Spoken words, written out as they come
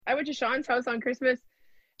I went to Sean's house on Christmas,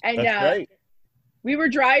 and That's right. we were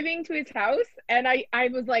driving to his house, and I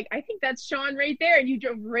was like, I think that's Sean right there, and you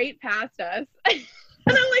drove right past us. And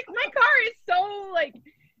I'm like, my car is so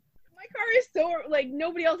like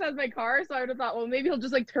nobody else has my car, so I would have thought, well, maybe he'll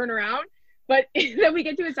just like turn around. But then we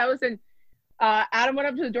get to his house, and Adam went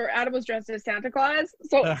up to the door. Adam was dressed as Santa Claus,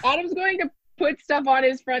 so Adam's going to put stuff on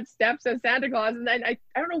his front steps as Santa Claus, and then I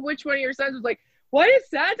don't know which one of your sons was like, why is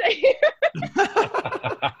Santa here?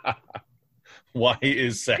 Why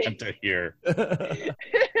is Santa here?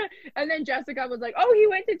 And then Jessica was like, oh, he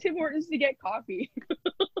went to Tim Hortons to get coffee.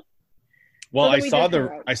 Well,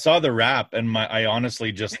 So I saw the wrap, and I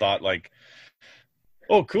honestly just thought like,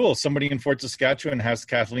 oh, cool, somebody in Fort Saskatchewan has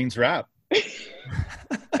Kathleen's wrap.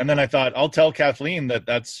 And then I thought, I'll tell Kathleen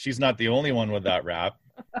she's not the only one with that wrap.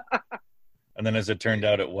 And then as it turned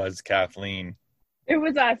out, it was Kathleen. It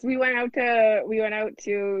was us. We went out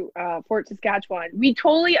to Fort Saskatchewan. We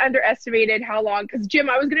totally underestimated how long, because Jim,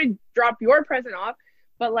 I was gonna drop your present off,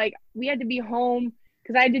 but like we had to be home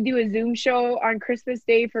because I had to do a Zoom show on Christmas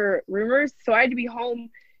Day for Rumors, so I had to be home,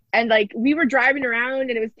 and like we were driving around,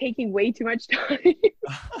 and it was taking way too much time.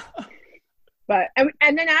 But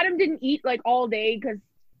and then Adam didn't eat like all day because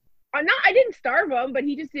I didn't starve him, but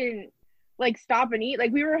he just didn't like stop and eat.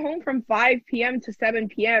 Like we were home from 5 p.m. to 7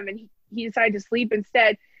 p.m. and he decided to sleep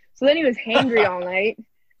instead. So then he was hangry all night.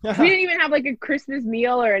 We didn't even have like a Christmas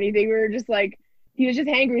meal or anything. We were just like, he was just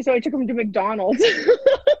hangry. So I took him to McDonald's.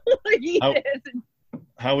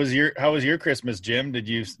 How was your Christmas, Jim? Did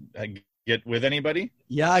you get with anybody?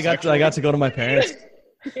 Yeah, I got to go to my parents.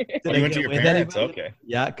 You went to your parents? Okay.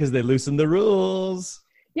 Yeah, because they loosened the rules.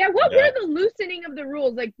 Yeah, what were the loosening of the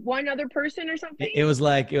rules? Like one other person or something? It was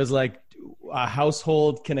like a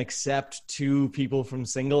household can accept 2 people from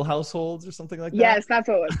single households or something like that. Yes, that's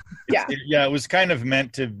what it was. Yeah. Yeah, it was kind of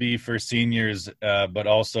meant to be for seniors, but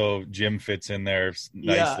also Jim fits in there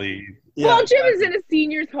nicely. Yeah. Well, Jim is in a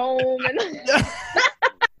senior's home. And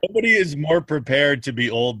nobody is more prepared to be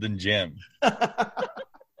old than Jim.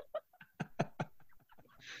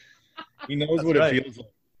 He knows what it feels like.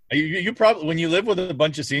 You probably, when you live with a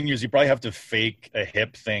bunch of seniors, you probably have to fake a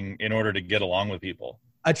hip thing in order to get along with people.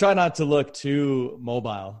 I try not to look too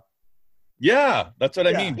mobile. Yeah, that's what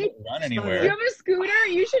I mean. Don't run anywhere. You have a scooter?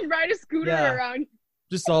 You should ride a scooter around.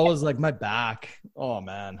 Just always like my back. Oh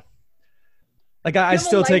man. Like I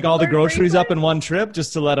still take all the groceries up in one trip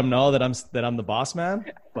just to let them know that I'm the boss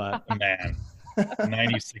man. But man,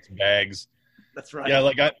 96 bags. That's right. Yeah,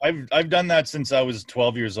 like I've done that since I was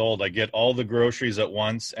 12 years old. I get all the groceries at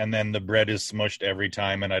once, and then the bread is smushed every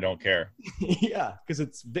time, and I don't care. Yeah, because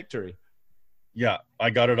it's victory. Yeah, I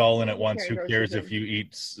got it all in at once. Who cares if you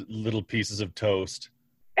eat little pieces of toast?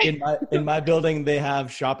 In my building, they have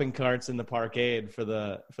shopping carts in the parkade for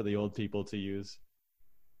the old people to use.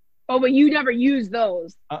 Oh, but you never use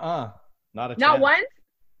those? Not a chance. Not once?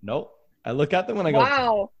 Nope. I look at them when I go,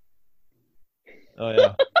 wow. Oh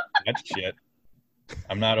yeah, that's shit.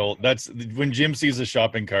 I'm not old. That's when Jim sees a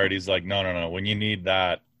shopping cart, he's like, no. When you need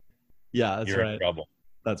that, you're in trouble.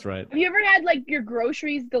 That's right. Have you ever had like your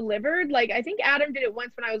groceries delivered? Like I think Adam did it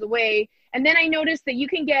once when I was away. And then I noticed that you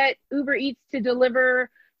can get Uber Eats to deliver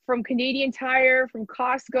from Canadian Tire, from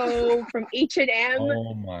Costco, from H&M.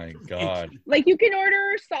 Oh my God. Like you can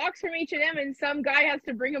order socks from H&M and some guy has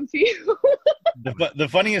to bring them to you. The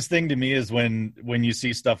funniest thing to me is when you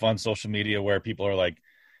see stuff on social media where people are like,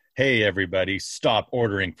 hey everybody, stop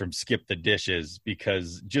ordering from Skip the Dishes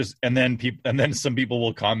because and then some people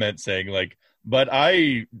will comment saying like, but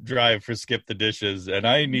I drive for Skip the Dishes and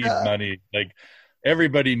I need money. Like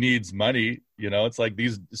everybody needs money, it's like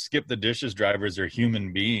these Skip the Dishes drivers are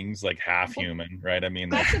human beings, like half human, right? I mean,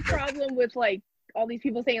 that's the problem with like all these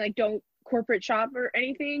people saying like don't corporate shop or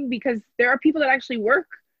anything, because there are people that actually work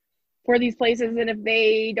for these places, and if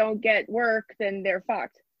they don't get work, then they're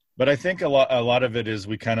fucked. But I think a lot of it is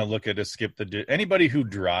we kind of look at anybody who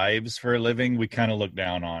drives for a living, we kind of look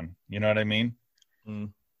down on. You know what I mean?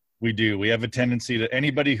 Mm. We do. We have a tendency to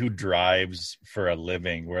anybody who drives for a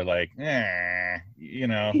living, we're like, who are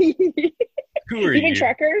Even you?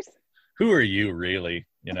 Truckers? Who are you really?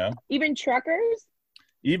 Even truckers?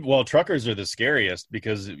 Well, truckers are the scariest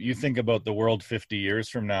because you think about the world 50 years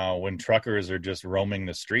from now when truckers are just roaming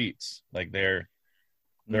the streets, like they're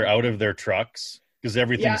out of their trucks. Because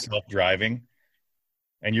everything's self-driving,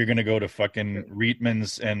 and you're going to go to fucking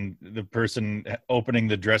Reitman's, and the person opening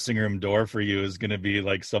the dressing room door for you is going to be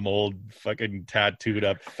like some old fucking tattooed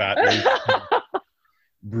up fat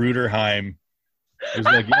Bruderheim. Who's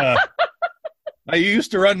like, yeah, I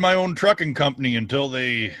used to run my own trucking company until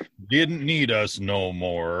they didn't need us no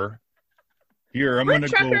more. Here, I'm going to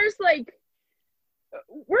go. Truckers like,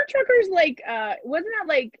 Weren't truckers like wasn't that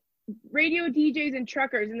like radio DJs and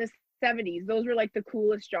truckers in the 70s? Those were like the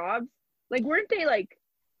coolest jobs. Like weren't they like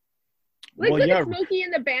Well, look yeah. at Smokey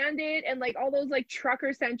and the Bandit and like all those like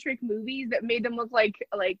trucker centric movies that made them look like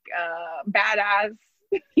badass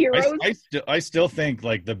heroes. I still think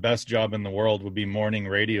like the best job in the world would be morning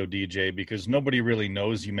radio DJ, because nobody really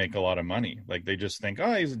knows you make a lot of money. Like they just think,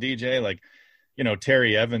 oh, he's a DJ. Like, you know,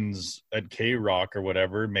 Terry Evans at K-Rock or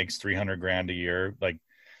whatever makes $300,000 a year. Like,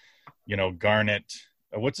 you know, Garnet,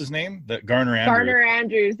 what's his name? Garner Andrews. Garner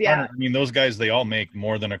Andrews, yeah. Garner, I mean, those guys, they all make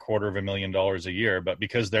more than $250,000 a year, but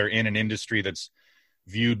because they're in an industry that's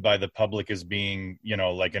viewed by the public as being, you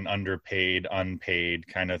know, like an underpaid, unpaid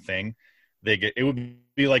kind of thing, it would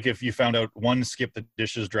be like if you found out one Skip the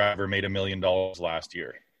Dishes driver made $1 million last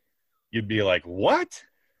year. You'd be like, what?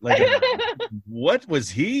 Like, what was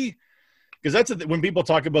he? Because when people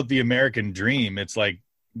talk about the American dream, it's like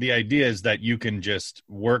the idea is that you can just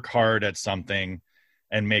work hard at something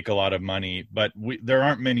and make a lot of money, but there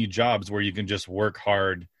aren't many jobs where you can just work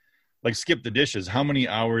hard. Like Skip the Dishes, how many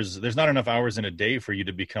hours? There's not enough hours in a day for you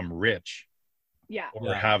to become rich,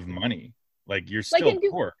 or have money. Like you're still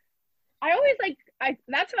poor. I always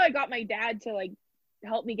that's how I got my dad to like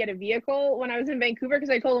help me get a vehicle when I was in Vancouver, because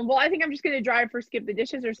I told him, well, I think I'm just going to drive for Skip the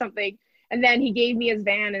Dishes or something, and then he gave me his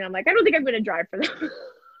van, and I'm like, I don't think I'm going to drive for them.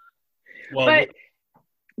 Well,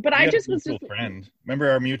 but I just was just friend. Remember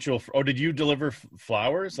our mutual? Oh, did you deliver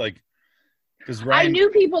flowers? Like, because I knew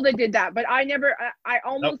people that did that, but I never. I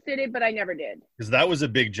almost did it, but I never did. Because that was a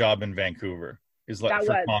big job in Vancouver. Is like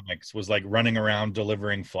for comics was like running around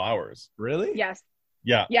delivering flowers. Really? Yes.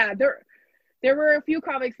 Yeah. Yeah. There were a few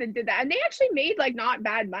comics that did that, and they actually made like not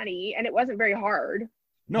bad money, and it wasn't very hard.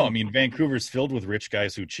 No, I mean Vancouver's filled with rich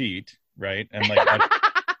guys who cheat, right? And like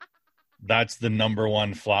that's the number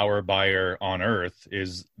one flower buyer on earth,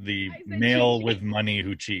 is the male with money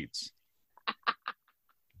who cheats.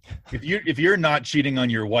 If you're not cheating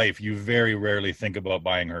on your wife, you very rarely think about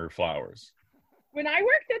buying her flowers. When I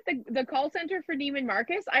worked at the call center for Neiman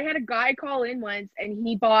Marcus, I had a guy call in once, and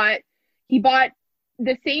he bought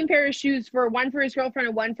the same pair of shoes, for one for his girlfriend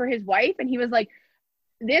and one for his wife, and he was like,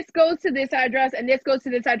 this goes to this address and this goes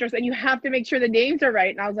to this address, and you have to make sure the names are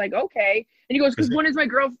right. And I was like, okay. And he goes, because one is my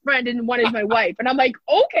girlfriend and one is my wife. And I'm like,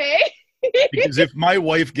 okay. Because if my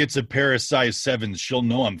wife gets a pair of size 7s, she'll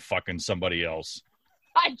know I'm fucking somebody else.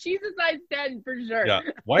 She's a size 10 for sure. Yeah.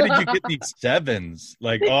 Why did you get these 7s?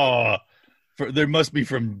 Like, there must be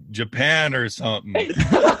from Japan or something.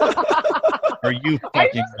 Are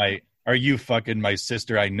you fucking my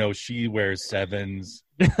sister? I know she wears 7s.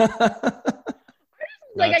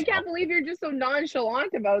 Like, I can't believe you're just so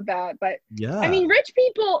nonchalant about that. But yeah, I mean, rich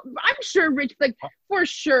people, I'm sure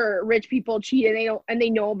rich people cheat, and they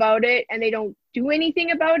know about it, and they don't do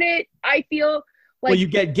anything about it. I feel like, well, you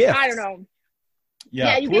get gifts. I don't know.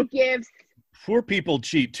 Yeah, you get gifts. Poor people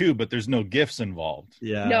cheat too, but there's no gifts involved.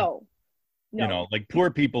 Yeah. No. You know, like poor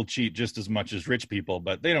people cheat just as much as rich people,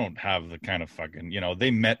 but they don't have the kind of fucking,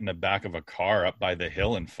 they met in the back of a car up by the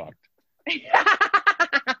hill and fucked.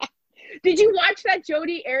 Did you watch that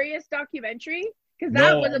Jodi Arias documentary? Because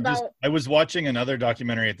that was about... I was watching another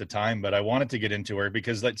documentary at the time, but I wanted to get into her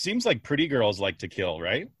because it seems like pretty girls like to kill,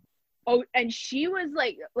 right? Oh, and she was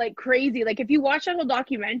like crazy. Like, if you watch that whole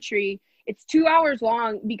documentary, it's 2 hours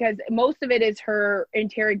long, because most of it is her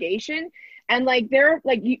interrogation. And like,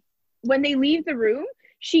 when they leave the room,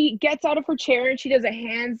 she gets out of her chair and she does a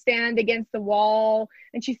handstand against the wall,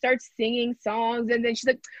 and she starts singing songs. And then she's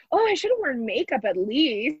like, oh, I should have worn makeup at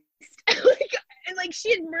least. like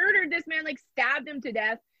she had murdered this man, like stabbed him to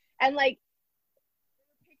death, and like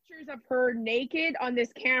pictures of her naked on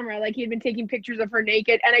this camera, like he had been taking pictures of her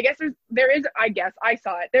naked. And I guess I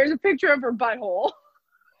saw it, there's a picture of her butthole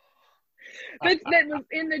that was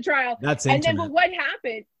in the trial. That's intimate. And then, but what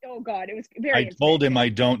happened, oh god, it was very I told him I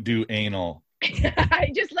don't do anal.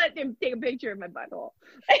 I just let him take a picture of my butthole.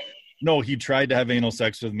 No, he tried to have anal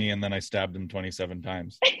sex with me, and then I stabbed him 27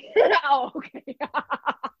 times. Oh, okay.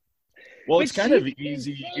 Well, it's kind of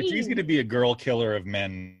easy. Insane. It's easy to be a girl killer of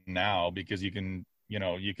men now, because you can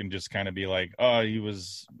just kind of be like, oh, he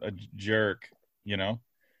was a jerk,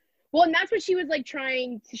 Well, and that's what she was like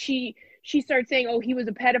trying to, she started saying, oh, he was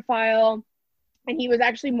a pedophile, and he was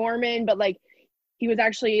actually Mormon, but like he was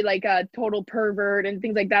actually like a total pervert and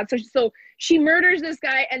things like that. So she murders this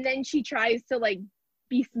guy, and then she tries to like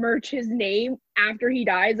besmirch his name after he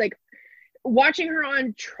dies. Like, watching her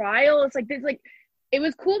on trial, it's like this, like, it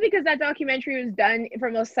was cool because that documentary was done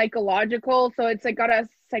from a psychological, so it's like got a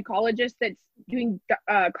psychologist that's doing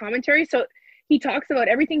commentary. So he talks about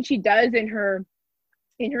everything she does in her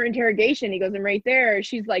interrogation. He goes, and right there,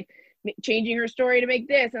 she's like changing her story to make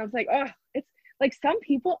this. And I was like, oh, it's like some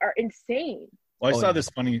people are insane. Well, I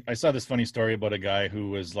saw this funny story about a guy who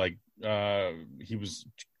was like, he was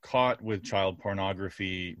caught with child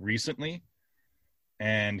pornography recently,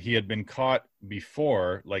 and he had been caught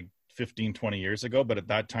before, like 15, 20 years ago. But at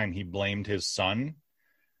that time he blamed his son,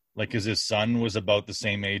 like, because his son was about the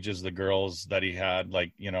same age as the girls that he had,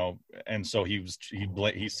 like, you know, and so he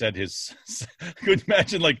said his, could you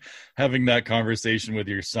imagine like having that conversation with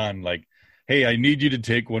your son, like, hey, I need you to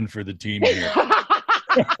take one for the team here.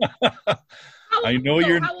 I know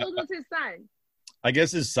how old was his son? I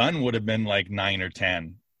guess his son would have been like 9 or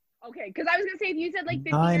 10. Okay, because I was gonna say, if you said like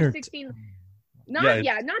 15 or 16, not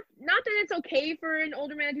that it's okay for an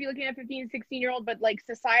older man to be looking at 15 and 16-year-old, but like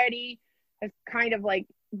society has kind of like,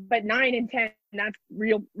 but 9 and 10, that's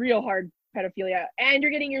real hard pedophilia. And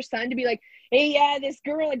you're getting your son to be like, hey, yeah, this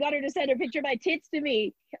girl, I got her to send her picture of my tits to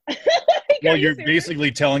me. Like, well, you're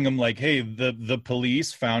basically telling them like, hey, the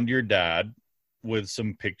police found your dad with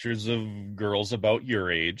some pictures of girls about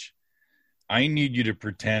your age. I need you to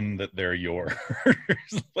pretend that they're yours.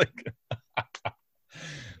 Like,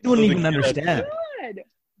 he wouldn't even understand.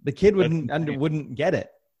 The kid wouldn't get it.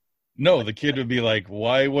 No, the kid would be like,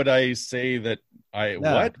 why would I say that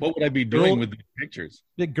what would I be doing with these pictures?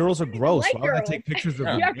 The girls are gross. Why would I take pictures of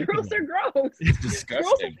them? Yeah, girls are gross. It's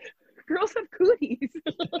disgusting. Girls have cooties.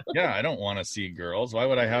 Yeah, I don't want to see girls. Why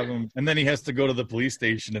would I have them? And then he has to go to the police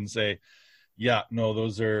station and say, yeah, no,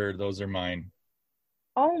 those are mine.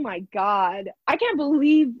 Oh my God. I can't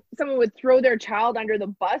believe someone would throw their child under the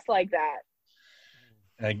bus like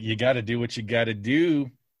that. You got to do what you got to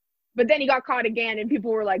do. But then he got caught again, and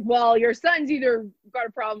people were like, well, your son's either got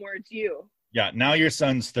a problem or it's you. Yeah, now your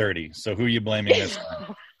son's 30. So who are you blaming this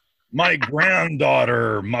on? My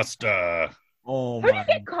granddaughter must Oh, how do you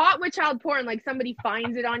get caught with child porn? Like somebody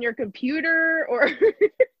finds it on your computer, or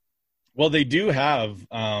Well, they do have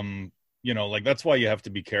you know, like that's why you have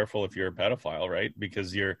to be careful if you're a pedophile, right?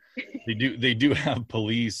 Because they do have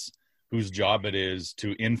police whose job it is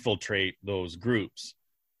to infiltrate those groups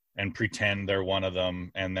and pretend they're one of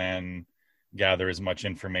them, and then gather as much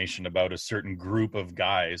information about a certain group of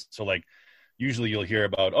guys. So like usually you'll hear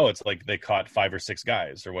about, oh, it's like they caught 5 or 6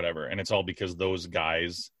 guys or whatever, and it's all because those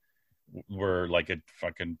guys were like a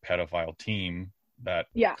fucking pedophile team that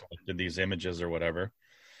collected these images or whatever.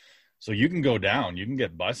 So you can go down, you can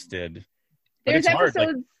get busted. But there's it's hard.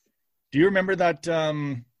 episodes. Like, do you remember that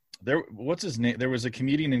what's his name? There was a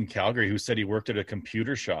comedian in Calgary who said he worked at a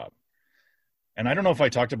computer shop. And I don't know if I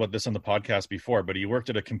talked about this on the podcast before, but he worked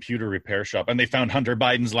at a computer repair shop, and they found Hunter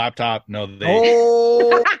Biden's laptop. No,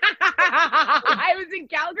 I was in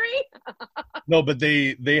Calgary. No, but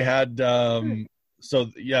they had so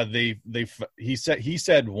yeah, he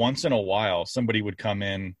said once in a while somebody would come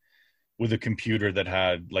in with a computer that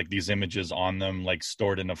had like these images on them, like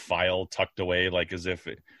stored in a file tucked away, like as if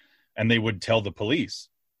and they would tell the police.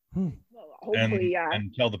 Hopefully,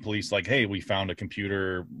 and tell the police like, hey, we found a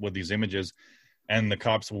computer with these images. And the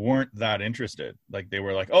cops weren't that interested. Like they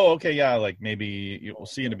were like, oh, okay, yeah, like maybe we'll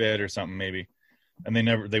see you in a bit or something, maybe. And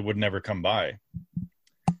they would never come by.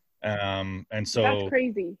 And so that's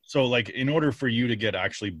crazy. So like in order for you to get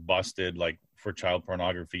actually busted, like for child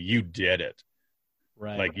pornography, you did it.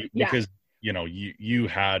 Right. Like because you know, you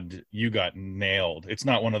got nailed. It's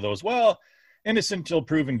not one of those, well, innocent until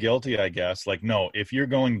proven guilty, I guess. Like, no, if you're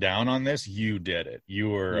going down on this, you did it. You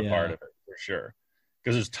were a part of it for sure.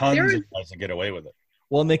 Because there's tons of guys that get away with it.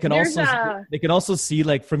 Well, and they can also see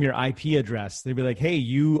like from your IP address. They'd be like, hey,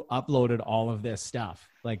 you uploaded all of this stuff.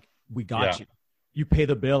 Like, we got you. You pay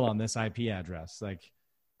the bill on this IP address. Like,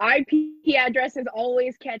 IP addresses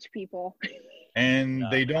always catch people. And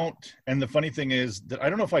they don't. And the funny thing is that I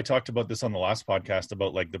don't know if I talked about this on the last podcast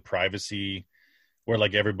about like the privacy, where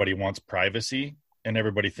like everybody wants privacy and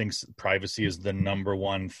everybody thinks privacy is the number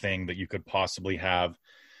one thing that you could possibly have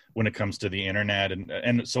when it comes to the internet.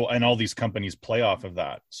 And so all these companies play off of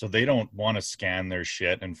that. So they don't want to scan their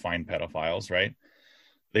shit and find pedophiles, right?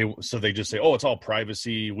 So they just say, oh, it's all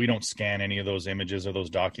privacy. We don't scan any of those images or those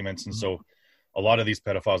documents. And so a lot of these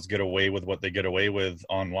pedophiles get away with what they get away with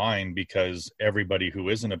online because everybody who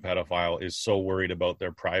isn't a pedophile is so worried about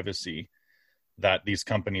their privacy that these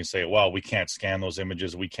companies say, well, we can't scan those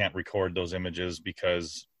images. We can't record those images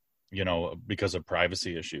because of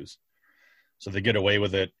privacy issues. So they get away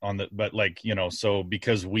with it but like, you know, so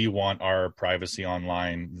because we want our privacy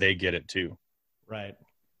online, they get it too. Right.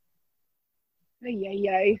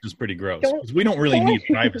 Which is pretty gross. Because we don't really need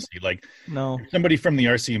privacy. Like, no, if somebody from the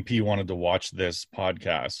RCMP wanted to watch this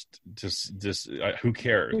podcast, just who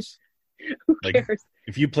cares? Who cares?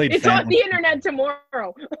 If you played It's on the internet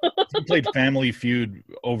tomorrow. If you played Family Feud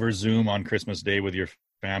over Zoom on Christmas Day with your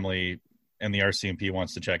family and the RCMP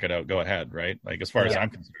wants to check it out, go ahead, right? Like, as far as I'm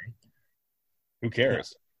concerned, who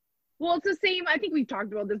cares? Well, it's the same. I think we've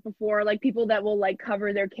talked about this before. Like, people that will like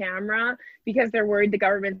cover their camera because they're worried the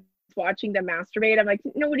government's watching them masturbate. I'm like,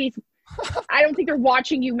 nobody's. I don't think they're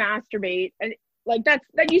watching you masturbate, and like that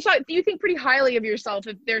you think pretty highly of yourself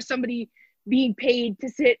if there's somebody being paid to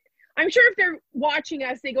sit. I'm sure if they're watching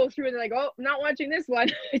us, they go through and they're like, oh, I'm not watching this one.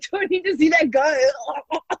 I don't need to see that guy.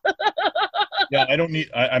 Yeah, I don't need.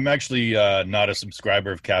 I'm actually not a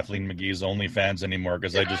subscriber of Kathleen McGee's OnlyFans anymore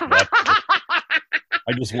because I just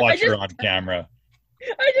watch her on camera.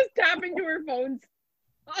 I just tap into her phones.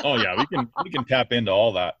 Oh yeah, we can tap into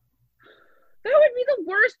all that. That would be the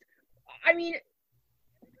worst. I mean,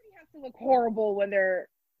 everybody has to look horrible when they're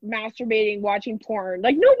masturbating, watching porn.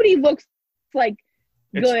 Like, nobody looks like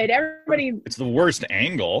good. Everybody. It's the worst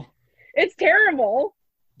angle. It's terrible.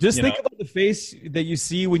 Just think about the face that you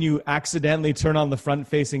see when you accidentally turn on the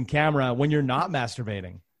front-facing camera when you're not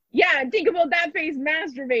masturbating. Yeah, and think about that face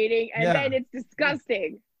masturbating, and then it's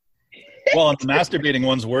disgusting. Well, and the masturbating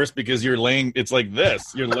one's worse because you're laying. It's like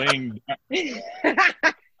this. You're laying.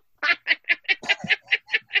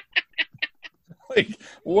 Like,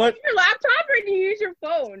 what? Your laptop, or do you use your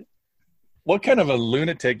phone? What kind of a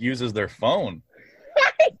lunatic uses their phone?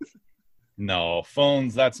 Right. No,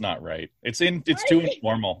 phones. That's not right. It's too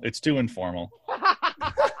informal. It's too informal.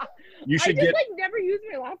 You should never use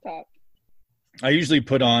my laptop. I usually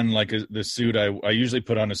put on like the suit. I usually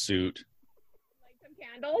put on a suit. Like some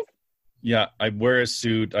candles. Yeah, I wear a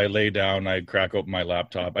suit. I lay down. I crack open my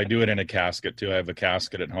laptop. I do it in a casket too. I have a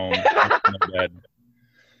casket at home in my bed.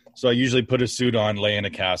 So I usually put a suit on, lay in a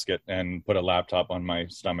casket, and put a laptop on my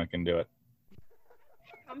stomach and do it.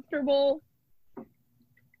 Comfortable. Do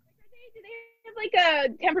they have like a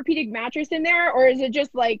Tempur-Pedic mattress in there, or is it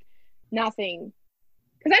just like nothing?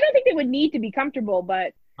 Because I don't think they would need to be comfortable,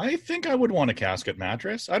 but I think I would want a casket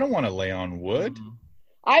mattress. I don't want to lay on wood.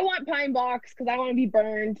 I want pine box because I want to be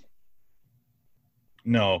burned.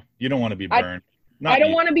 No, you don't want to be burned. I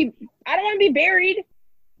don't want to be buried.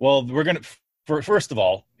 Well, we're gonna. First of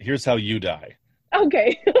all, here's how you die.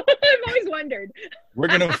 Okay. I've always wondered. We're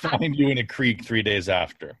going to find you in a creek 3 days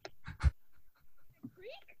after. A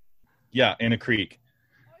creek? Yeah, in a creek.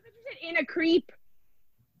 Oh, I thought you said in a creep.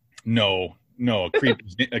 No,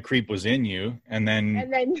 a creep was in you, and then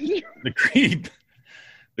the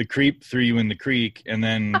creep threw you in the creek, and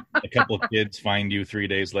then a couple of kids find you 3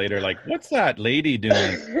 days later, like, what's that lady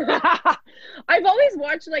doing? I've always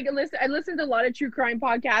watched, I listen to a lot of true crime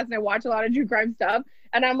podcasts, and I watch a lot of true crime stuff,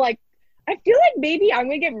 and I'm like, I feel like maybe I'm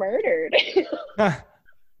going to get murdered.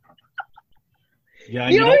 Yeah,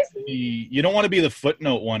 you don't want to be the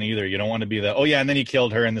footnote one either. You don't want to be the, oh yeah, and then he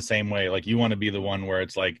killed her in the same way. Like, you want to be the one where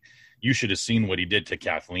it's like, you should have seen what he did to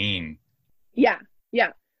Kathleen. Yeah.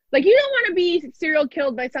 Like, you don't want to be serial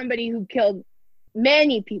killed by somebody who killed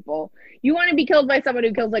many people. You want to be killed by someone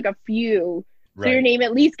who kills like a few. So your name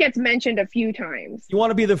at least gets mentioned a few times. You want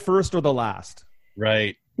to be the first or the last.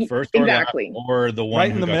 Right. First or exactly. last, or the one right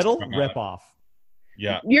in the middle, rip off.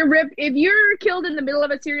 Yeah. If you're killed in the middle of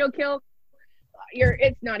a serial kill,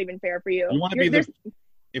 it's not even fair for you. You want to be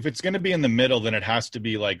if it's going to be in the middle, then it has to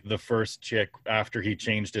be like the first chick after he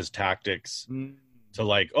changed his tactics to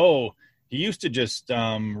like, oh, he used to just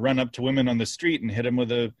run up to women on the street and hit them with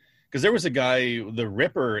because there was a guy, the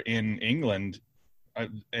Ripper in England.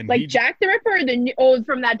 And like Jack the Ripper,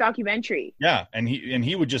 from that documentary. Yeah, and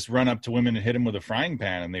he would just run up to women and hit them with a frying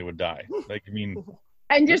pan, and they would die. Like, I mean,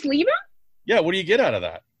 and just leave them. Yeah, what do you get out of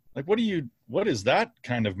that? Like, what is that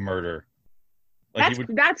kind of murder? Like,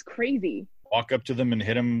 that's crazy. Walk up to them and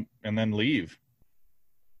hit them, and then leave.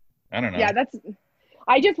 I don't know. Yeah,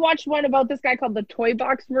 I just watched one about this guy called the Toy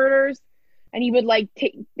Box Murders, and he would like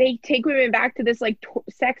take women back to this like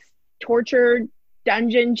sex torture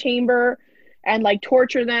dungeon chamber. And like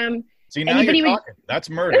torture them. See, now you're talking.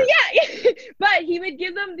 That's murder. Yeah, but he would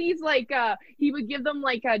give them these like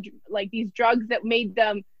these drugs that made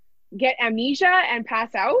them get amnesia and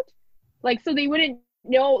pass out. Like, so they wouldn't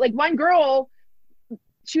know. Like, one girl,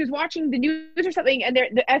 she was watching the news or something, and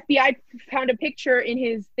the FBI found a picture in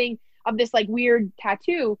his thing of this like weird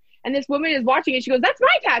tattoo, and this woman is watching it. She goes, "That's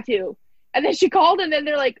my tattoo." And then she called, and then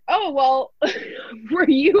they're like, "Oh, well, were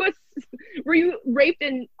you raped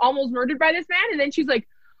and almost murdered by this man?" And then she's like,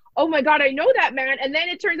 "Oh my God, I know that man." And then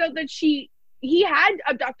it turns out that he had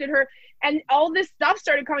abducted her, and all this stuff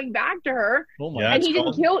started coming back to her. Oh my! And he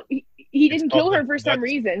didn't kill her for some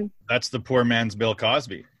reason. That's the poor man's Bill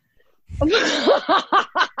Cosby.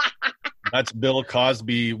 That's Bill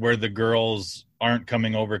Cosby, where the girls aren't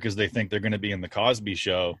coming over because they think they're going to be in the Cosby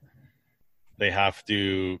Show. They have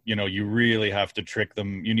to, you really have to trick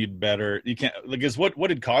them. You need better. You can't, because what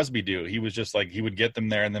did Cosby do? He was just like, he would get them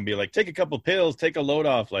there and then be like, take a couple pills, take a load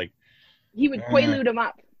off. Like, he would quaalude them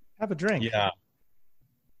up. Have a drink. Yeah.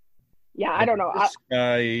 Yeah, I don't know. This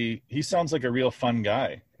guy, he sounds like a real fun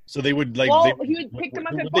guy. So they would like, he would pick them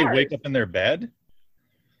up at would bars. they wake up in their bed?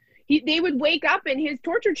 They would wake up in his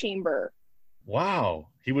torture chamber. Wow.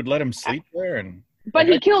 He would let him sleep there But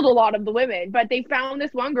he killed a lot of the women. But they found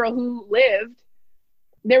this one girl who lived.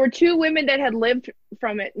 There were 2 women that had lived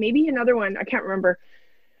from it. Maybe another one. I can't remember.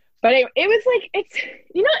 But it was like, it's,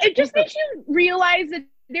 it just makes you realize that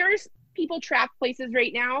there's people trapped places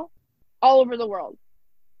right now all over the world.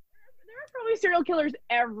 There are probably serial killers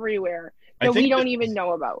everywhere that we don't even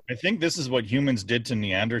know about. I think this is what humans did to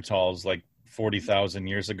Neanderthals like 40,000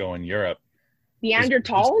 years ago in Europe.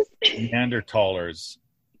 Neanderthals? Neanderthalers.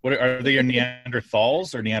 What are they?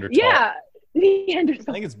 Neanderthals or Neanderthals? Yeah, Neanderthals.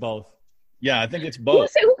 I think it's both. Yeah, I think it's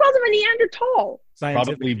both. Who calls them a Neanderthal?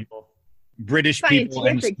 Probably people. British people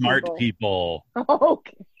and smart people.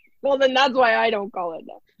 Okay. Well, then that's why I don't call it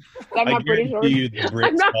that. I'm not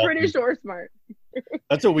British or smart.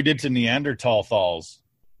 That's what we did to Neanderthals.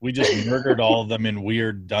 We just murdered all of them in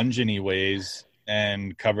weird dungeony ways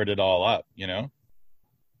and covered it all up,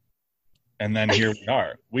 And then here we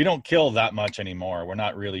are. We don't kill that much anymore. We're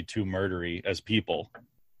not really too murdery as people.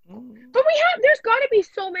 But there's got to be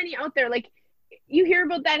so many out there. Like, you hear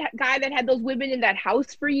about that guy that had those women in that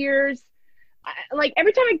house for years. Like,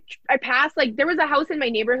 every time I pass, like, there was a house in my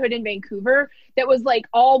neighborhood in Vancouver that was, like,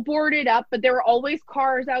 all boarded up, but there were always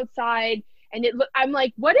cars outside. And I'm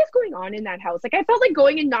like, what is going on in that house? Like, I felt like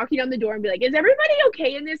going and knocking on the door and be like, is everybody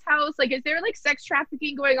okay in this house? Like, is there, like, sex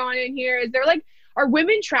trafficking going on in here? Is there, like, are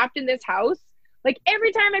women trapped in this house? Like,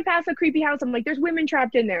 every time I pass a creepy house, I'm like, there's women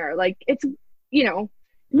trapped in there. Like, it's, we have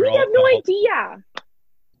no idea.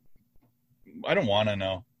 I don't want to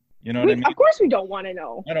know. You know what I mean? Of course we don't want to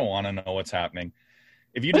know. I don't want to know what's happening.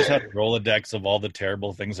 If you just had a Rolodex of all the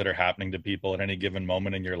terrible things that are happening to people at any given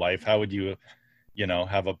moment in your life, how would you,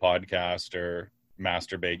 have a podcast or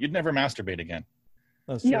masturbate? You'd never masturbate again.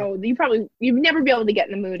 No, you'd never be able to get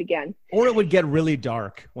in the mood again. Or it would get really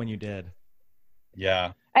dark when you did.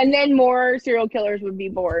 Yeah. And then more serial killers would be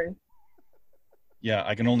born. Yeah,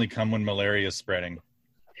 I can only come when malaria is spreading.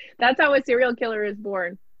 That's how a serial killer is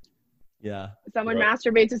born. Yeah. Someone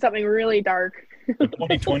masturbates to something really dark.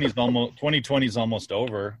 2020 is almost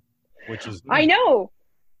over, which is I know.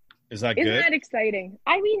 Is that good? Isn't that exciting?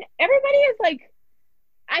 I mean, everybody is like,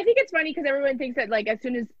 I think it's funny because everyone thinks that, like, as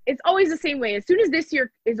soon as, it's always the same way. As soon as this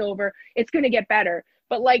year is over, it's going to get better.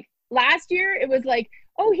 But, like, last year, it was like,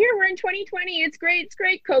 oh, here, we're in 2020. It's great.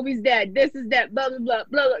 Kobe's dead. This is dead. Blah, blah, blah,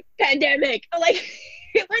 blah, blah. Pandemic. Like,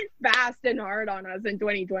 it went fast and hard on us in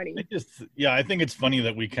 2020. I think it's funny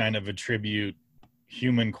that we kind of attribute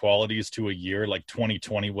human qualities to a year. Like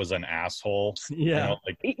 2020 was an asshole. Yeah.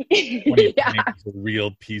 Like 2020 is a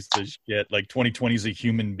real piece of shit. Like 2020 is a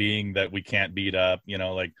human being that we can't beat up,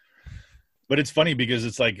 but it's funny because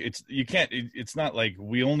it's like, it's not like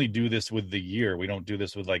we only do this with the year. We don't do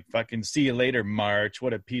this with like fucking see you later, March.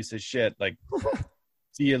 What a piece of shit. Like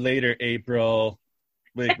see you later, April.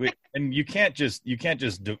 And you can't just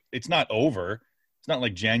do, it's not over. It's not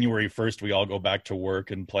like January 1st, we all go back to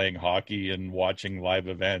work and playing hockey and watching live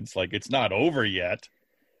events. Like, it's not over yet.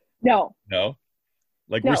 No.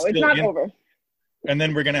 Like, no, it's not over. And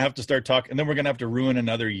then we're going to have to start talking, and then we're going to have to ruin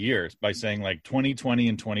another year by saying, like, 2020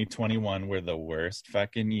 and 2021 were the worst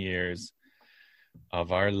fucking years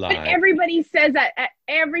of our lives. But everybody says that at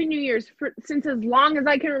every New Year's, since as long as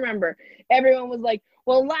I can remember. Everyone was like,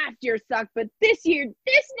 well, last year sucked, but this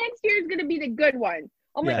next year is going to be the good one.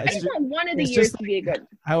 I'm like, I just want one of the years to be a good.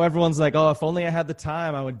 How everyone's like, oh, if only I had the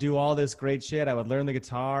time, I would do all this great shit. I would learn the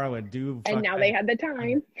guitar. I would do. And now they had the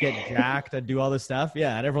time. Get jacked. I'd do all this stuff.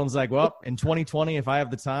 Yeah. And everyone's like, well, in 2020, if I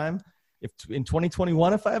have the time, in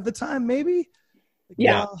 2021, if I have the time, maybe.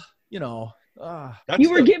 Yeah. Well,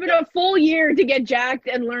 you were given a full year to get jacked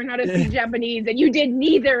and learn how to speak Japanese, and you did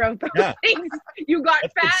neither of those things. You got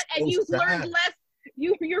fat and you learned less.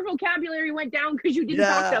 Your vocabulary went down because you didn't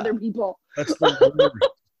talk to other people. That's the word.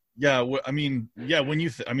 Yeah, I mean,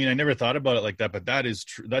 when I never thought about it like that, but that is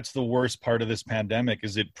true. That's the worst part of this pandemic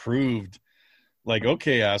is it proved, like,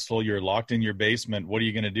 okay, asshole, you're locked in your basement. What are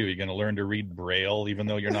you going to do? You're going to learn to read Braille even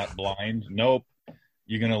though you're not blind? Nope.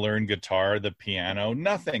 You're going to learn guitar, the piano?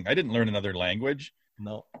 Nothing. I didn't learn another language.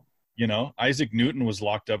 No. Isaac Newton was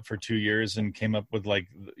locked up for 2 years and came up with, like,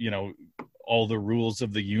 all the rules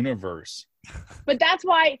of the universe. But that's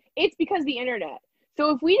why it's because the internet.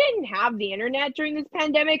 So if we didn't have the internet during this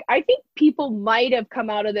pandemic, I think people might have come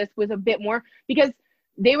out of this with a bit more, because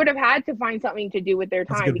they would have had to find something to do with their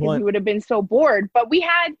time, because we would have been so bored. But we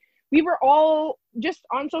were all just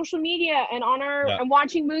on social media and on and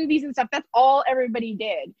watching movies and stuff. That's all everybody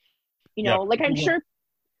did. You know, like I'm sure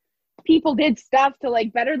people did stuff to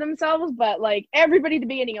like better themselves, but like everybody at the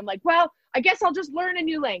beginning, I'm like, well, I guess I'll just learn a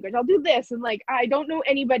new language. I'll do this. And like, I don't know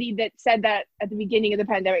anybody that said that at the beginning of the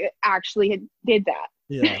pandemic that actually did that.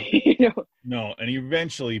 Yeah. You know? No. And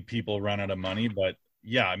eventually people run out of money, but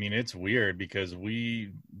yeah, I mean, it's weird because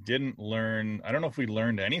we didn't learn. I don't know if we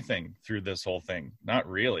learned anything through this whole thing. Not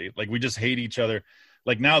really. Like we just hate each other.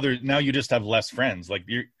 Like now you just have less friends. Like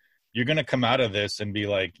you're going to come out of this and be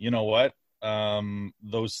like, you know what?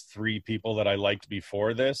 Those 3 people that I liked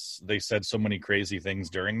before this, they said so many crazy things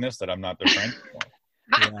during this that I'm not their friend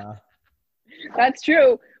anymore. Yeah. That's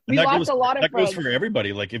true. We lost a lot of friends. That goes for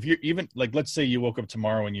everybody. Like if you're even like, let's say you woke up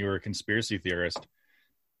tomorrow and you were a conspiracy theorist.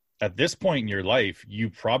 At this point in your life,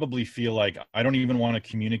 you probably feel like, I don't even want to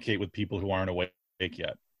communicate with people who aren't awake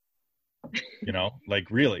yet. You know,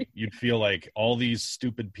 like really, you'd feel like all these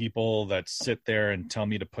stupid people that sit there and tell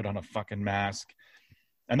me to put on a fucking mask.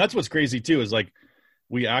 And that's what's crazy too, is like,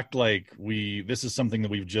 we act like this is something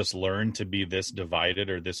that we've just learned to be this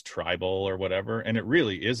divided or this tribal or whatever. And it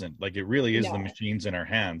really isn't. Like, it really is the machines in our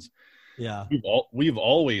hands. Yeah. We've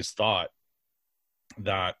always thought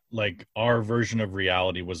that like our version of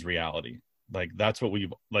reality was reality. Like that's what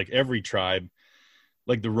like every tribe,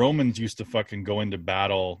 like the Romans used to fucking go into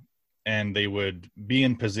battle and they would be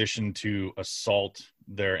in position to assault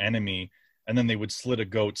their enemy. And then they would slit a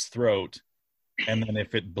goat's throat. And then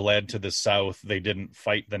if it bled to the south, they didn't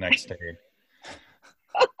fight the next day.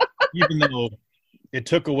 Even though it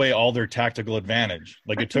took away all their tactical advantage.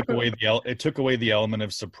 Like it took away the element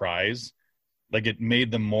of surprise. Like it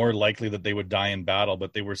made them more likely that they would die in battle,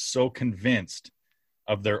 but they were so convinced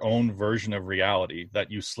of their own version of reality that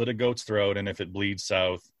you slit a goat's throat, and if it bleeds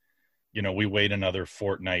south, you know, we wait another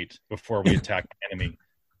fortnight before we attack the enemy.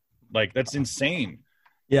 Like that's insane.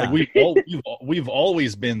 Yeah, like we've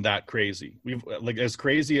always been that crazy. We've like as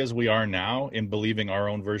crazy as we are now in believing our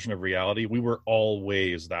own version of reality. We were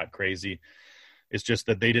always that crazy. It's just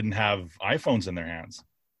that they didn't have iPhones in their hands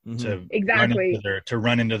to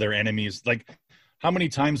run into their enemies. Like, how many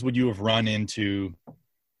times would you have run into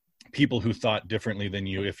people who thought differently than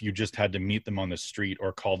you if you just had to meet them on the street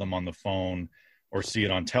or call them on the phone or see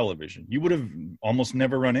it on television? You would have almost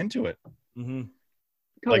never run into it. Mm-hmm.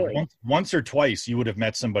 Totally. Like once or twice you would have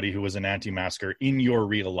met somebody who was an anti-masker in your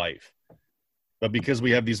real life. But because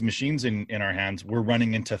we have these machines in our hands, we're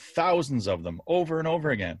running into thousands of them over and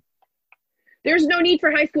over again. There's no need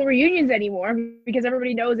for high school reunions anymore because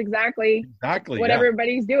everybody knows exactly what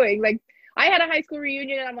everybody's doing. Like, I had a high school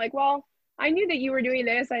reunion and I'm like, well, I knew that you were doing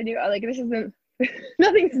this. I knew, like, this isn't,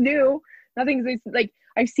 nothing's new. Nothing's, like,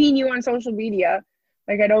 I've seen you on social media.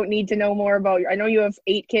 Like, I don't need to know more about you. I know you have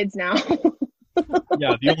 8 kids now.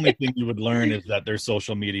 Yeah, the only thing you would learn is that their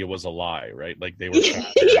social media was a lie, right? Like they were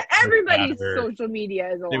yeah, everybody's social media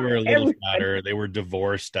is a lie. They were a little fatter. They were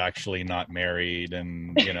divorced, actually not married,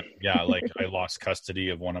 and you know, yeah, like I lost custody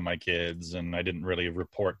of one of my kids, and I didn't really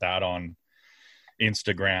report that on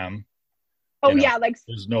Instagram. Oh yeah, like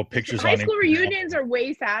there's no pictures. High school reunions are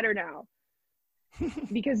way sadder now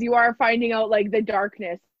because you are finding out like the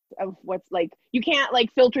darkness of what's like. You can't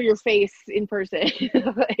like filter your face in person,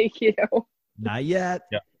 like you know. Not yet.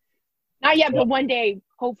 Yeah. Not yet, but one day,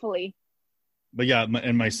 hopefully. But yeah,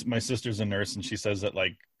 my sister's a nurse, and she says that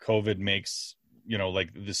like COVID makes, you know, like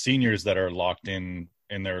the seniors that are locked in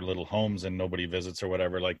their little homes and nobody visits or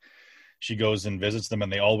whatever, like she goes and visits them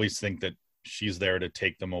and they always think that she's there to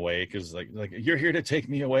take them away because like you're here to take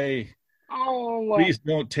me away. Oh, please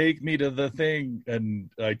don't take me to the thing.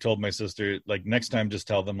 And I told my sister, like, next time just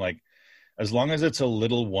tell them like, as long as it's a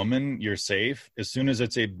little woman, you're safe. As soon as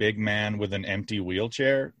it's a big man with an empty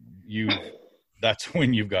wheelchair, that's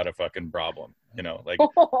when you've got a fucking problem, you know, like,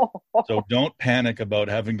 so don't panic about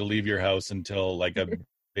having to leave your house until like a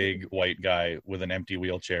big white guy with an empty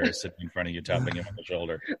wheelchair is sitting in front of you, tapping him on the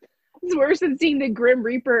shoulder. It's worse than seeing the Grim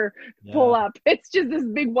Reaper pull up. It's just this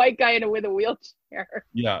big white guy with a wheelchair.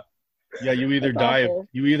 Yeah. Yeah, you either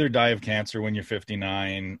die of cancer when you're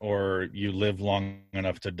 59 or you live long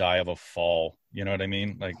enough to die of a fall. You know what I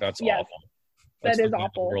mean? Like that's awful. That's that is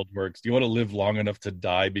awful. The world works. Do you want to live long enough to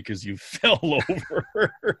die because you fell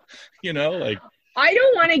over? You know, like I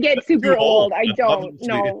don't want to get super old. I don't.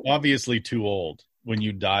 It's obviously too old when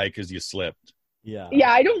you die because you slipped. Yeah.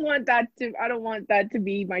 Yeah, I don't want that to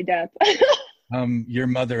be my death. Your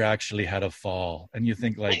mother actually had a fall, and you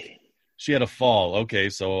think like She had a fall. Okay,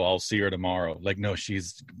 so I'll see her tomorrow. Like, no,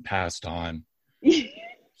 she's passed on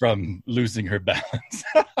from losing her balance.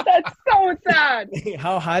 That's so sad.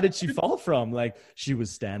 How high did she fall from? Like, she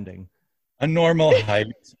was standing. A normal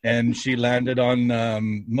height, and she landed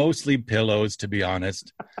on mostly pillows, to be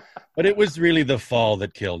honest. But it was really the fall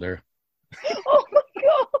that killed her. Oh my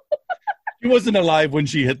God. She wasn't alive when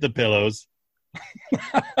she hit the pillows.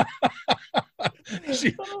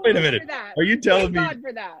 Wait a minute. Are you telling me? God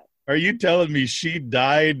for that. Are you telling me she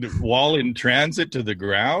died while in transit to the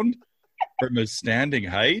ground from a standing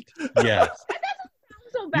height? Yes. That doesn't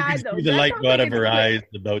sound so bad, You though. can see the light go out of her eyes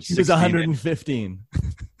about She was 115.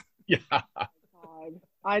 Yeah. God,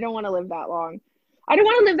 I don't want to live that long. I don't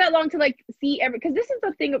want to live that long to like see because this is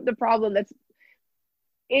the thing of the problem that's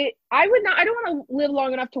it. I don't want to live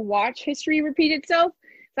long enough to watch history repeat itself.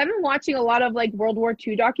 So I've been watching a lot of like World War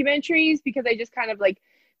II documentaries because I just kind of like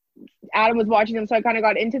Adam was watching them, so I kind of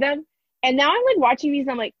got into them. And now I'm like watching these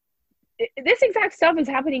and I'm like, this exact stuff is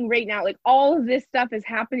happening right now. Like all of this stuff is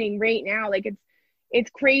happening right now. Like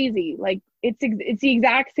it's crazy. Like it's the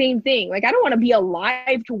exact same thing. Like I don't want to be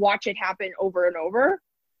alive to watch it happen over and over.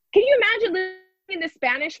 Can you imagine living in the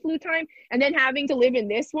Spanish flu time and then having to live in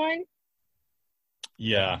this one?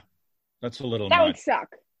 Yeah, that's a little That nuts. would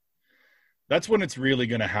suck. That's when it's really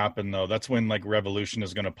going to happen, though. That's when like revolution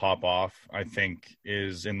is going to pop off. I think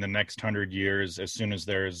is in the next 100 years, as soon as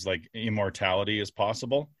there's like immortality as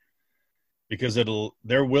possible, because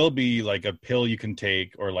there will be like a pill you can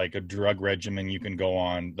take or like a drug regimen you can go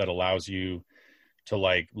on that allows you to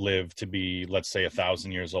like live to be, let's say,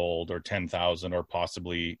 1,000 years old or 10,000 or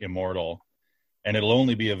possibly immortal, and it'll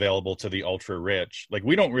only be available to the ultra rich. Like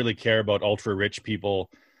we don't really care about ultra rich people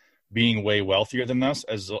being way wealthier than us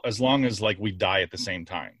as long as like we die at the same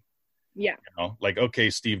time. Yeah. You know? Like, okay,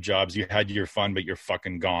 Steve Jobs, you had your fun, but you're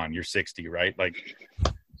fucking gone. You're 60, right? Like,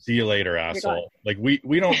 see you later, asshole. Like we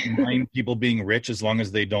don't mind people being rich as long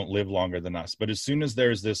as they don't live longer than us. But as soon as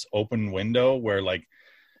there's this open window where like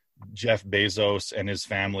Jeff Bezos and his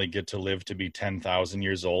family get to live to be 10,000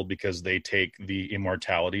 years old because they take the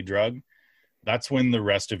immortality drug, that's when the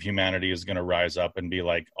rest of humanity is going to rise up and be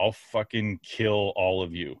like, I'll fucking kill all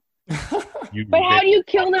of you. But how do you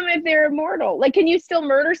kill them if they're immortal? Like, can you still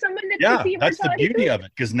murder someone that's the beauty of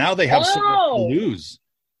it, because now they have so much to lose,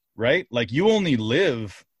 right? Like you only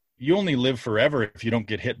live forever if you don't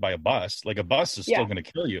get hit by a bus. Like a bus is still going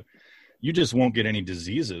to kill you. You just won't get any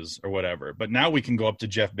diseases or whatever. But now we can go up to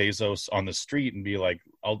Jeff Bezos on the street and be like,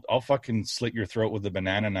 I'll fucking slit your throat with a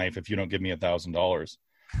banana knife if you don't give me $1,000.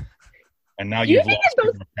 And now you've lost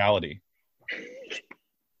your mortality.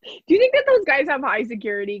 Do you think that those guys have high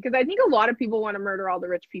security? Because I think a lot of people want to murder all the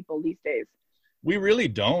rich people these days. We really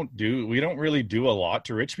don't really do a lot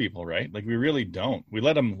to rich people, right? Like we really don't. We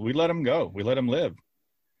let them go. We let them live.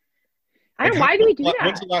 Why do we do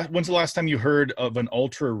that? When's the last time you heard of an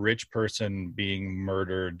ultra rich person being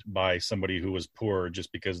murdered by somebody who was poor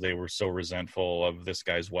just because they were so resentful of this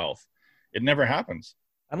guy's wealth? It never happens.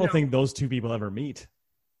 I don't think those two people ever meet.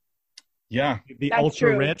 Yeah. The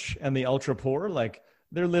ultra rich and the ultra poor, like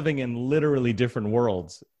they're living in literally different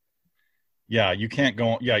worlds. Yeah, you can't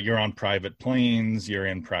go. Yeah, you're on private planes. You're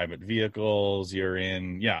in private vehicles. You're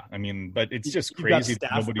in. Yeah, I mean, but it's just crazy. You've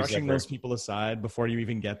got staff brushing those people aside before you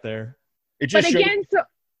even get there. It just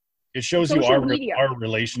it shows you our media.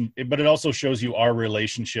 relation, but it also shows you our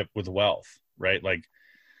relationship with wealth, right? Like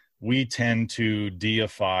we tend to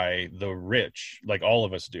deify the rich, like all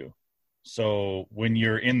of us do. So when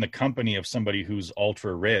you're in the company of somebody who's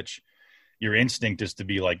ultra rich, your instinct is to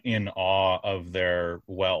be like in awe of their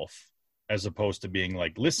wealth, as opposed to being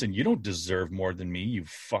like, listen, you don't deserve more than me, you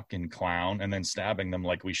fucking clown, and then stabbing them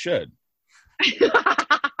like we should.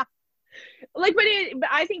 Like, but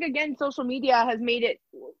I think, again, social media has made it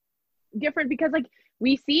different because, like,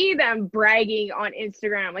 we see them bragging on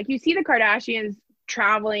Instagram. Like, you see the Kardashians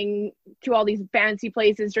traveling to all these fancy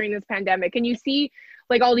places during this pandemic, and you see,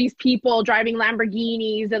 like, all these people driving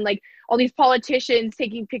Lamborghinis and, like, all these politicians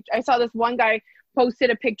taking pictures. I saw this one guy posted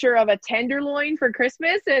a picture of a tenderloin for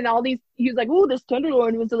Christmas, and he was like, "Oh, this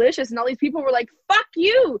tenderloin was delicious," and all these people were like, "Fuck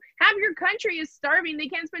you! Half your country is starving; they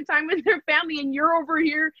can't spend time with their family, and you're over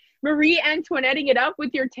here Marie Antoinetting it up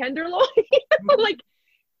with your tenderloin." Like,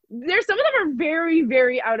 there's some of them are very,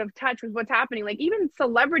 very out of touch with what's happening. Like even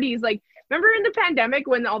celebrities, like remember in the pandemic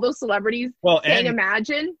when all those celebrities sang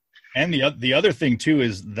Imagine. And the other thing too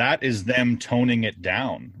is that is them toning it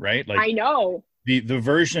down, right? Like I know. The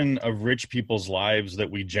version of rich people's lives that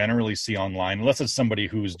we generally see online, unless it's somebody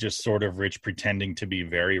who's just sort of rich pretending to be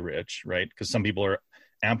very rich, right? Because some people are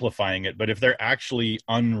amplifying it. But if they're actually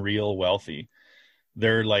unreal wealthy,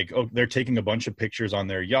 they're like, oh, they're taking a bunch of pictures on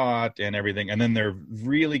their yacht and everything, and then they're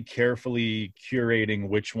really carefully curating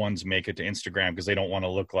which ones make it to Instagram because they don't want to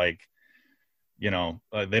look like, they don't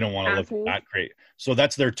want to look that great. So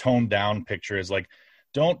that's their toned down picture, is like,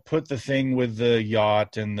 don't put the thing with the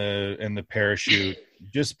yacht and the parachute.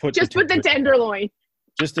 Just put the tenderloin.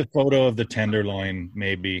 Just a photo of the tenderloin,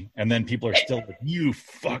 maybe. And then people are still like, you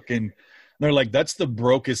fucking. They're like, that's the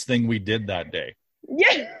brokest thing we did that day.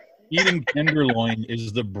 Yeah. Eating tenderloin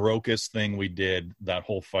is the brokest thing we did that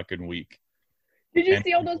whole fucking week. Did you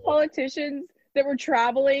see all those politicians that were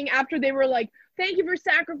traveling after they were like, thank you for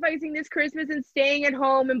sacrificing this Christmas and staying at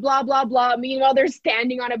home and blah, blah, blah. Meanwhile, they're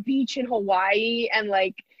standing on a beach in Hawaii and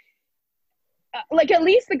like at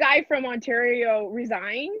least the guy from Ontario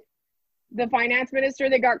resigned. The finance minister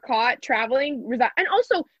that got caught traveling resigned. And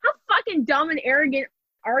also, how fucking dumb and arrogant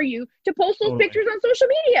are you to post those pictures on social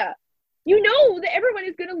media? You know that everyone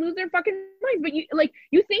is going to lose their fucking minds, but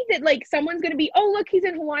you think that like someone's going to be, oh, look, he's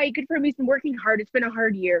in Hawaii. Good for him. He's been working hard. It's been a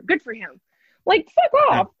hard year. Good for him. Like, fuck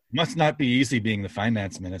off. It must not be easy being the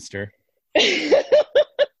finance minister. He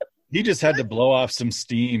just had to blow off some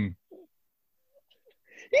steam.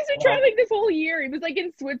 He's been traveling this whole year. He was like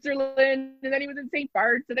in Switzerland, and then he was in St.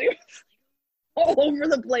 Bart's, and then he was all over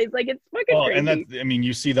the place. Like, it's fucking crazy. And that's,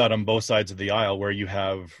 you see that on both sides of the aisle where you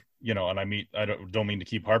have, and I don't mean to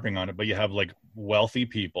keep harping on it, but you have like wealthy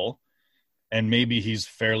people, and maybe he's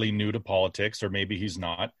fairly new to politics, or maybe he's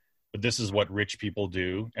not, but this is what rich people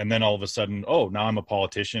do. And then all of a sudden, oh, now I'm a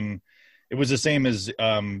politician. It was the same as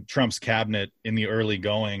Trump's cabinet in the early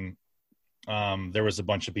going. There was a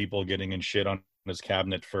bunch of people getting in shit on his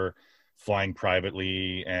cabinet for flying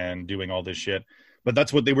privately and doing all this shit. But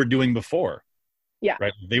that's what they were doing before. Yeah.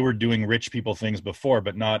 Right. They were doing rich people things before,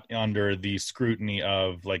 but not under the scrutiny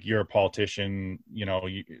of like, you're a politician,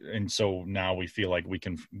 and so now we feel like we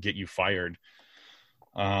can get you fired.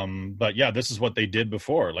 But yeah, this is what they did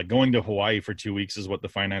before. Like going to Hawaii for 2 weeks is what the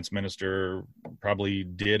finance minister probably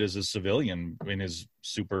did as a civilian in his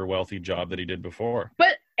super wealthy job that he did before.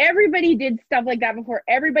 But everybody did stuff like that before.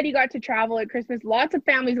 Everybody got to travel at Christmas. Lots of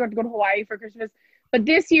families got to go to Hawaii for Christmas. But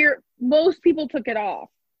this year, most people took it off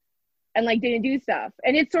and like didn't do stuff.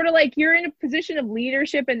 And it's sort of like you're in a position of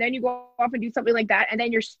leadership and then you go off and do something like that. And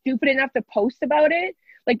then you're stupid enough to post about it.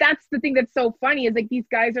 Like, that's the thing that's so funny, is like these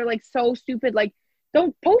guys are like so stupid. Like,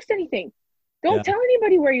 don't post anything. Don't tell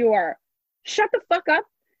anybody where you are. Shut the fuck up.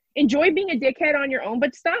 Enjoy being a dickhead on your own,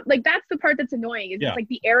 but stop. Like, that's the part that's annoying. It's just like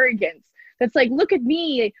the arrogance. That's like, look at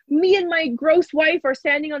me. Me and my gross wife are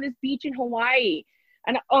standing on this beach in Hawaii.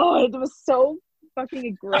 And it was so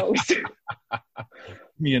fucking gross.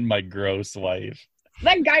 Me and my gross wife.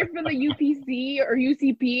 That guy from the UPC or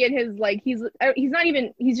UCP and his like, he's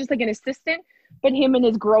just like an assistant, but him and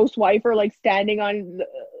his gross wife are like standing on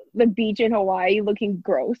the beach in Hawaii looking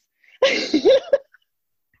gross.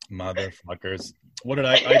 Motherfuckers. What did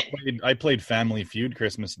I played Family Feud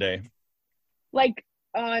Christmas Day. Like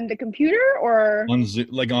on the computer or on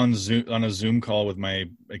Zoom, on a Zoom call with my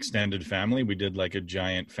extended family. We did like a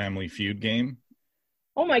giant Family Feud game.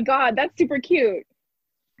 Oh my God, that's super cute.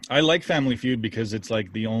 I like Family Feud because it's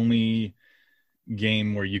like the only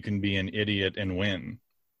game where you can be an idiot and win.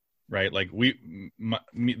 Right? Like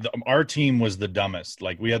our team was the dumbest.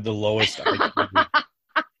 Like we had the lowest.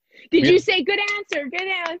 Did you say good answer? Good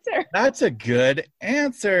answer. That's a good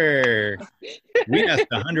answer. We asked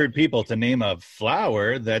 100 people to name a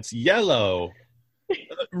flower that's yellow.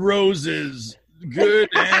 Roses. Good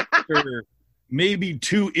answer. Maybe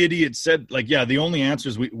 2 idiots said, like, yeah, the only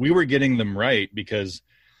answers we were getting them right, because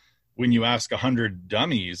when you ask 100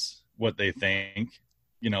 dummies what they think,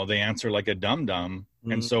 they answer like a dum-dum.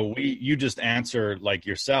 Mm-hmm. And so you just answer like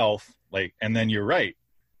yourself, like, and then you're right.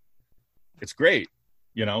 It's great.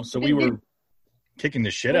 So we were kicking the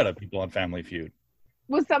shit out of people on Family Feud.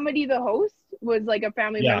 Was somebody the host? Was like a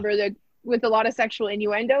family member that with a lot of sexual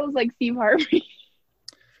innuendos, like Steve Harvey?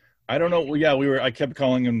 I don't know. Well, yeah, I kept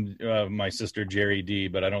calling him my sister Jerry D,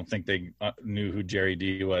 but I don't think they knew who Jerry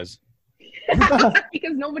D was.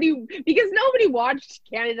 because nobody watched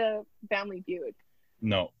Canada Family Feud.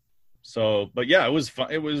 No. So, but yeah, it was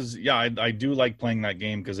fun. It was, I do like playing that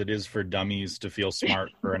game because it is for dummies to feel smart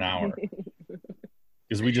for an hour.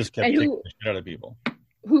 Because we just kept taking the shit out of people.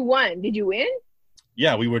 Who won? Did you win?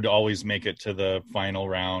 Yeah, we would always make it to the final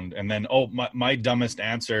round. And then, my dumbest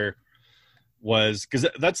answer was, because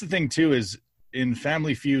that's the thing too, is in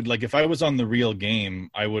Family Feud, like if I was on the real game,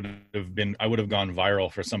 I would have gone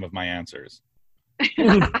viral for some of my answers.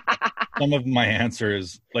 Some of my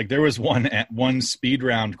answers, like there was one speed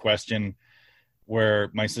round question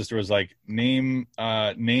where my sister was like, name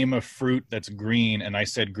a fruit that's green, and I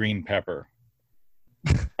said green pepper.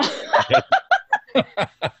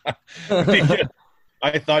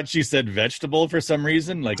 I thought she said vegetable for some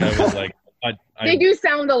reason. Like I was like, they do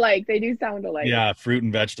sound alike. Yeah, fruit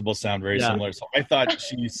and vegetable sound very similar. So I thought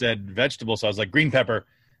she said vegetable. So I was like, green pepper.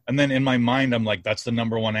 And then in my mind, I'm like, that's the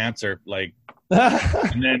number one answer. Like,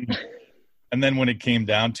 and then when it came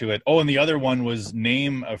down to it, and the other one was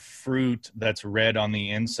name a fruit that's red on the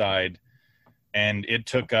inside. And it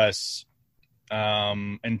took us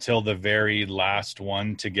until the very last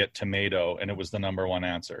one to get tomato. And it was the number one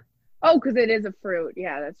answer. Oh, because it is a fruit.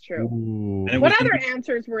 Yeah, that's true. What other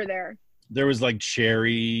answers were there? There was like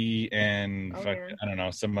cherry and I don't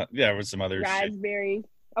know, there was some other raspberry.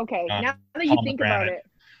 Okay, now that you think about it.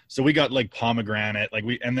 So we got like pomegranate,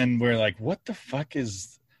 and then we're like, what the fuck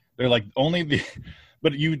is? They're like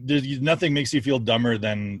but nothing makes you feel dumber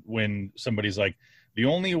than when somebody's like, the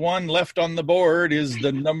only one left on the board is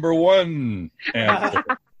the number one answer.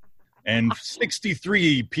 And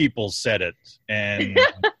 63 people said it. And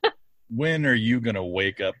when are you gonna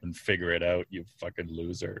wake up and figure it out, you fucking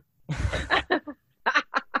loser?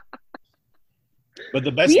 But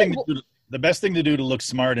the best thing to do to look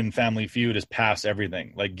smart in Family Feud is pass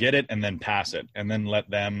everything. Like get it and then pass it, and then let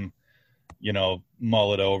them,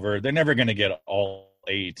 mull it over. They're never going to get all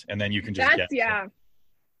 8, and then you can just get them.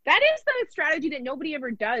 That is the strategy that nobody ever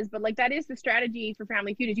does, but like that is the strategy for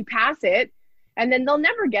Family Feud is you pass it, and then they'll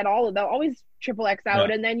never get all of them. They'll always triple X out,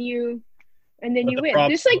 and then you win.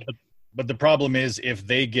 Just like. But the problem is if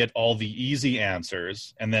they get all the easy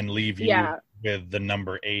answers and then leave you with the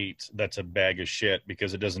number 8, that's a bag of shit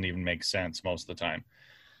because it doesn't even make sense most of the time.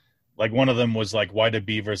 Like one of them was like, why do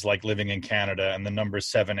beavers like living in Canada? And the number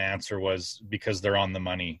 7 answer was because they're on the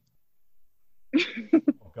money.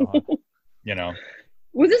 Oh, God.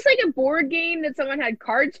 Was this like a board game that someone had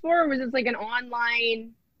cards for, or was this like an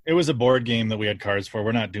online? It was a board game that we had cards for.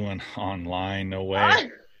 We're not doing online, no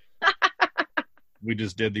way. We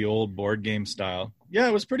just did the old board game style. Yeah,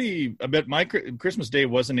 it was my Christmas Day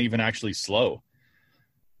wasn't even actually slow.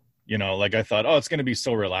 Like I thought, it's going to be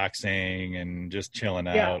so relaxing and just chilling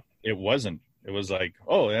out. It wasn't. It was like,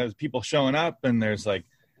 there's people showing up and there's like,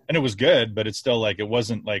 and it was good, but it's still like, it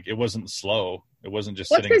wasn't slow. It wasn't just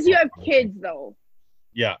sitting. That's because you have kids though.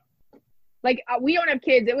 Yeah. Like we don't have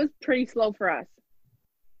kids. It was pretty slow for us.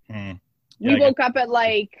 Yeah, we woke up at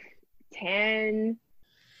like 10.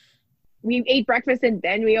 We ate breakfast and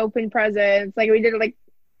then we opened presents. Like we did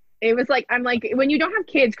it was like, I'm like, when you don't have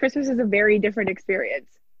kids, Christmas is a very different experience.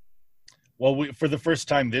 Well, for the first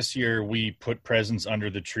time this year, we put presents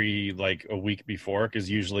under the tree like a week before,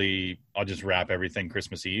 because usually I'll just wrap everything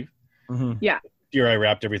Christmas Eve. Mm-hmm. Yeah. Here I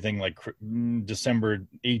wrapped everything like December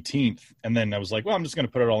 18th. And then I was like, well, I'm just going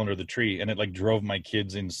to put it all under the tree. And it like drove my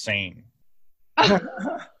kids insane.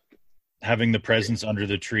 Having the presents under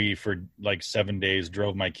the tree for like 7 days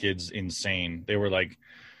drove my kids insane. They were like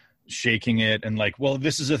shaking it and like, well,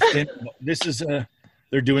 they're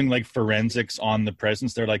doing like forensics on the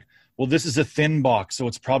presents. They're like, well, this is a thin box, so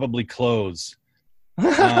it's probably clothes.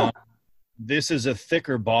 This is a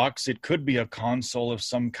thicker box. It could be a console of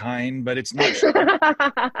some kind, but it's not sure.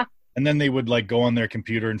 And then they would like go on their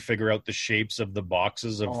computer and figure out the shapes of the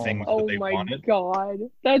boxes of things that they wanted. Oh my God.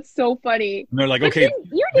 That's so funny. And they're like, okay,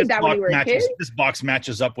 you did that when you were a kid. This box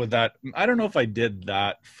matches up with that. I don't know if I did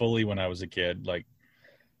that fully when I was a kid. Like,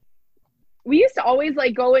 we used to always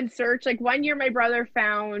like go and search. Like one year my brother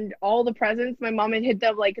found all the presents. My mom had hid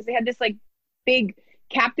them like, cause they had this like big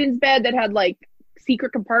captain's bed that had like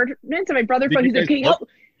secret compartments. And my brother found, he's like, can you help?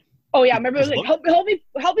 Oh yeah, my brother was like,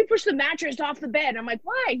 help me push the mattress off the bed. I'm like,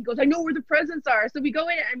 why? He goes, I know where the presents are. So we go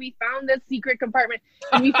in and we found this secret compartment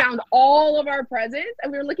and we found all of our presents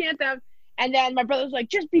and we were looking at them. And then my brother was like,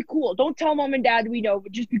 just be cool. Don't tell mom and dad we know,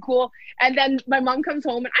 but just be cool. And then my mom comes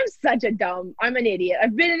home and I'm an idiot.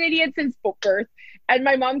 I've been an idiot since birth. And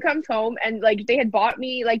my mom comes home and like they had bought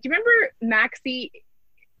me, like, do you remember Maxie?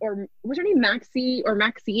 Or was her name Maxie or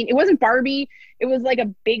Maxine? It wasn't Barbie. It was like a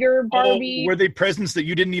bigger Barbie. Were they presents that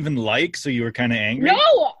you didn't even like, so you were kind of angry?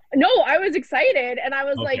 No, I was excited. And I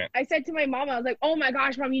was like, I said to my mom, I was like, oh my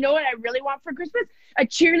gosh, Mom, you know what I really want for Christmas? A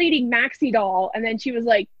cheerleading Maxie doll. And then she was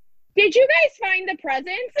like, did you guys find the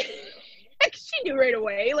presents? Like, she knew right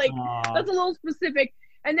away. Like, that's a little specific.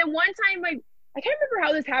 And then one time, I can't remember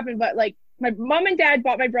how this happened, but like my mom and dad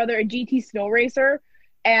bought my brother a GT snow racer.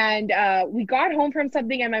 And we got home from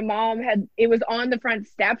something and my mom it was on the front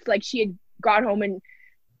steps. Like she had got home and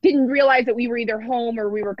didn't realize that we were either home or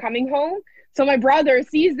we were coming home. So my brother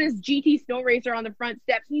sees this GT snow racer on the front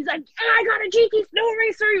steps. And he's like, yeah, I got a GT snow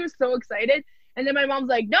racer. He was so excited. And then my mom's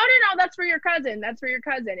like, no, that's for your cousin. That's for your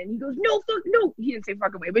cousin. And he goes, no. He didn't say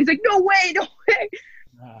fuck away, but he's like, no way.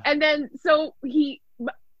 And then, so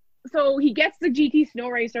so he gets the GT Snow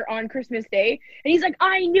Racer on Christmas Day, and he's like,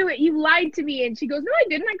 I knew it, you lied to me. And she goes, no, I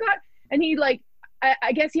didn't. And he like,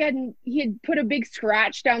 I guess he had put a big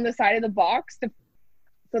scratch down the side of the box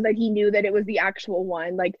so that he knew that it was the actual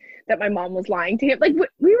one, like that my mom was lying to him. Like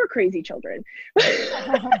we were crazy children.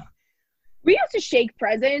 We used to shake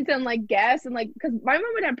presents and like guess, and like, because my mom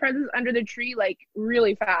would have presents under the tree like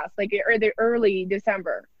really fast, like or the early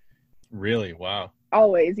December. Really? Wow.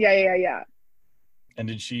 Always. Yeah. And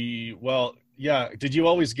did you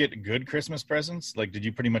always get good Christmas presents? Like, did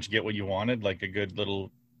you pretty much get what you wanted? Like a good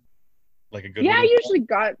little. Yeah, I usually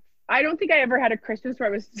got. I don't think I ever had a Christmas where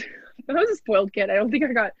I was a spoiled kid. I don't think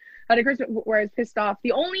I had a Christmas where I was pissed off.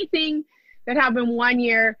 The only thing that happened one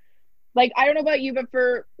year, like, I don't know about you, but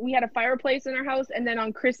we had a fireplace in our house, and then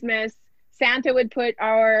on Christmas, Santa would put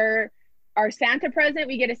our Santa present.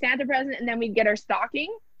 We get a Santa present, and then we'd get our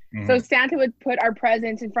stocking. Mm-hmm. So Santa would put our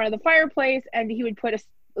presents in front of the fireplace, and he would put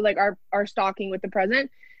our stocking with the present.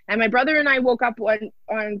 And my brother and I woke up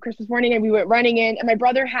on Christmas morning, and we went running in, and my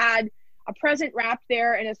brother had a present wrapped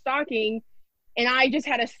there in a stocking, and I just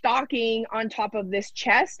had a stocking on top of this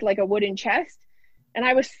chest, like a wooden chest. And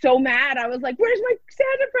I was so mad. I was like, where's my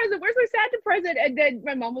Santa present? Where's my Santa present? And then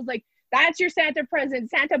my mom was like, that's your Santa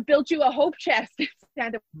present. Santa built you a hope chest.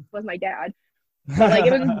 Santa was my dad. But like,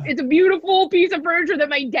 it's a beautiful piece of furniture that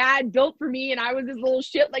my dad built for me, and I was this little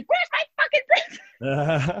shit like, where's my fucking present?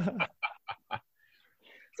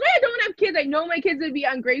 That's why I don't have kids. I know my kids would be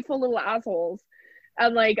ungrateful little assholes.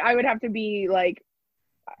 And like, I would have to be like,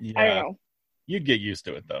 yeah. I don't know. You'd get used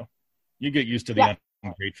to it though. You get used to the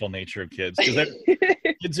ungrateful nature of kids,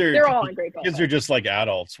 because they're all ungrateful. Kids are just like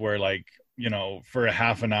adults, where like, you know, for a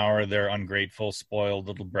half an hour they're ungrateful, spoiled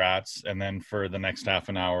little brats, and then for the next half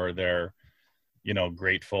an hour they're, you know,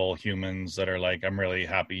 grateful humans that are like, I'm really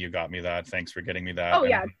happy you got me that. Thanks for getting me that. Oh,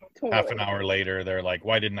 yeah, totally. Half an hour later they're like,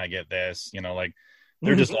 why didn't I get this? You know, like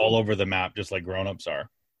they're just all over the map, just like grown-ups are.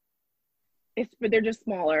 But they're just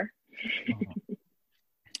smaller.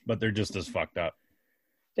 But they're just as fucked up.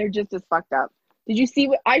 They're just as fucked up. Did you see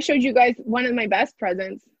what I showed you guys? One of my best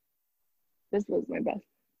presents. This was my best.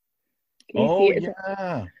 Can you see it?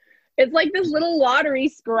 Yeah. It's like this little lottery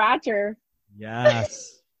scratcher.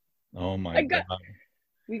 Yes. Oh my God.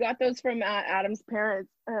 We got those from Adam's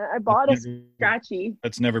parents. I bought a scratchy.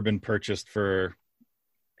 That's never been purchased for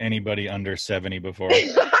anybody under 70 before.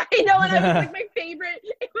 I know, and it was like my favorite.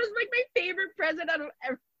 It was like my favorite present out of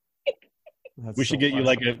everything. We should get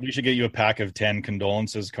you a pack of 10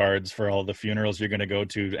 condolences cards for all the funerals you're going to go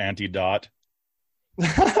to, Auntie Dot.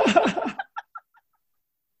 That's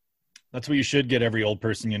what you should get every old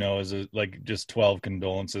person, you know, is like just 12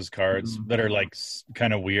 condolences cards that are like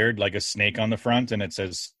kind of weird, like a snake on the front, and it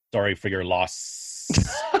says, sorry for your loss.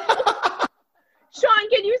 Sean,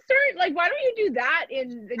 can you start, like, why don't you do that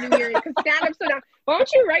in the new year? Because stand-up's so down. Why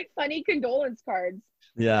don't you write funny condolence cards?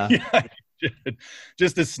 Yeah.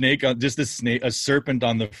 Just a snake, a serpent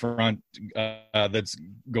on the front that's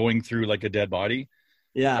going through like a dead body.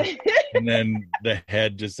 Yeah. And then the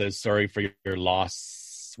head just says, sorry for your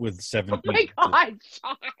loss with 17. Oh my God,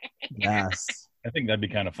 Sean. Yes. I think that'd be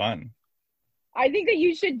kind of fun. I think that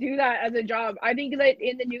you should do that as a job. I think that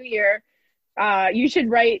in the new year, you should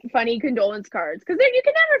write funny condolence cards, because you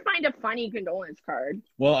can never find a funny condolence card.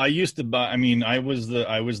 Well, I used to buy. I mean, I was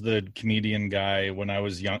the comedian guy when I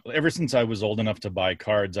was young. Ever since I was old enough to buy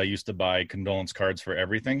cards, I used to buy condolence cards for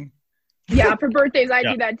everything. Yeah, for birthdays, I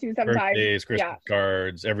do that too sometimes. Birthdays, Christmas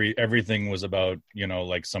cards, everything was about, you know,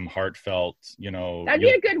 like some heartfelt, you know. That'd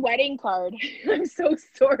be a good wedding card. I'm so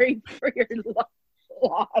sorry for your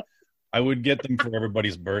loss. I would get them for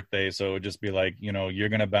everybody's birthday, so it would just be like, you know, you're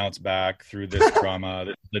gonna bounce back through this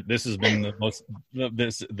trauma. This has been the most.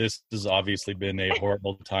 This has obviously been a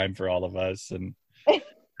horrible time for all of us, and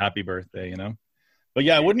happy birthday, you know. But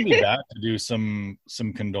yeah, it wouldn't be bad to do some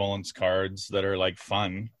condolence cards that are like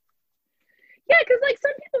fun. Yeah, because like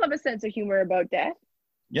some people have a sense of humor about death.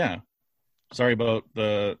 Yeah, sorry about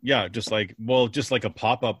just like a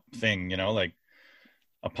pop-up thing, you know, like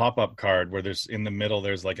a pop-up card where there's in the middle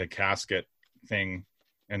there's like a casket thing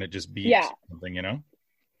and it just beeps something, you know.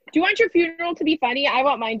 Do you want your funeral to be funny? I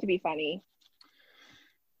want mine to be funny.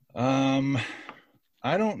 I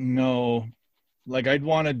don't know. Like I'd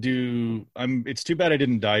want to do it's too bad I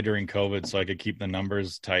didn't die during COVID so I could keep the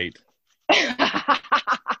numbers tight.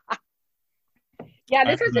 Yeah,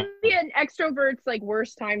 this is be an extrovert's like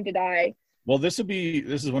worst time to die. Well, this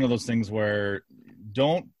is one of those things where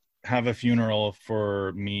don't have a funeral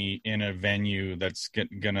for me in a venue that's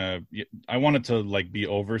gonna, I want it to like be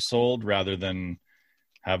oversold rather than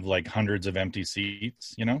have like hundreds of empty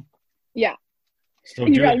seats, you know? Yeah. So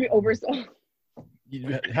you'd rather be oversold.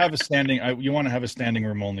 you have a standing. You want to have a standing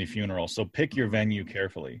room only funeral, so pick your venue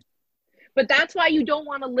carefully. But that's why you don't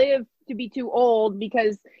want to live to be too old,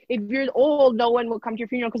 because if you're old, no one will come to your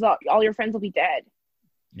funeral because all your friends will be dead.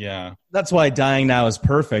 Yeah. That's why dying now is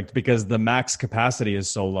perfect, because the max capacity is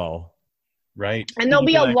so low. Right. And there'll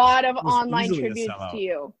be a lot of online tributes to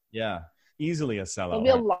you. Yeah. Easily a sellout. There'll be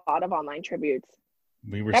a lot of online tributes.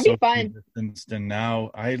 We were That'd so be fun. distanced, and now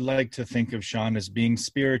I like to think of Sean as being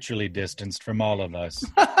spiritually distanced from all of us.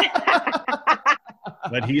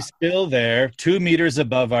 But he's still there, 2 meters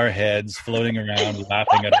above our heads, floating around,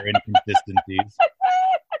 laughing at our inconsistencies.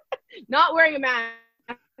 Not wearing a mask.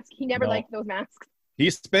 He never liked those masks. He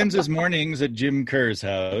spends his mornings at Jim Kerr's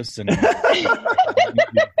house, and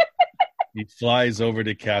he flies over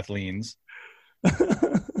to Kathleen's.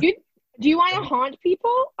 Do you want to haunt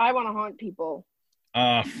people? I want to haunt people.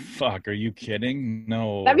 Fuck, are you kidding?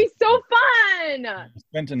 No. That'd be so fun. I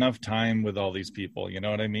spent enough time with all these people, you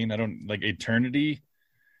know what I mean? I don't like eternity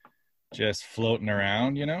just floating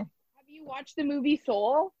around, you know? Have you watched the movie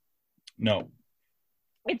Soul? No.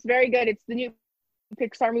 It's very good. It's the new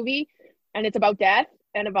Pixar movie, and it's about death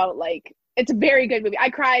and about it's a very good movie.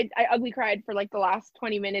 I ugly cried for the last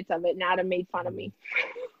 20 minutes of it, and Adam made fun of me.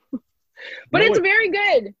 But it's very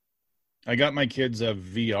good. I got my kids a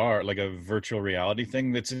VR, like a virtual reality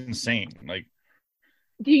thing. That's insane. Like,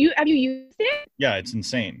 have you used it? Yeah, it's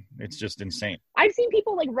insane. It's just insane. I've seen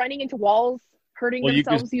people running into walls, hurting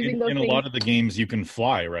themselves using those things. In a lot of the games you can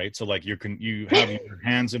fly, right? So you have your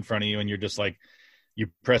hands in front of you, and you're just you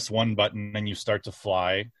press one button and you start to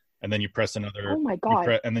fly, and then you press another. Oh my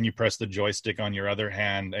God. And then you press the joystick on your other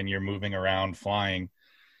hand, and you're moving around flying.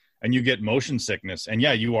 And you get motion sickness. And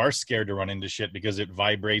yeah, you are scared to run into shit because it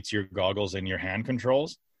vibrates your goggles and your hand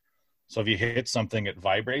controls. So if you hit something, it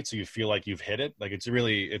vibrates. So you feel like you've hit it.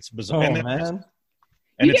 It's bizarre. Oh, man.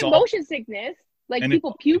 You get motion sickness.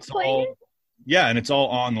 People puke playing. Yeah, and it's all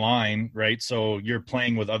online, right? So you're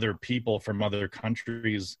playing with other people from other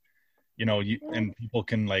countries, and people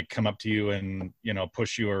can come up to you and,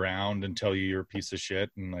 push you around and tell you you're a piece of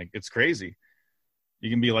shit. And it's crazy. You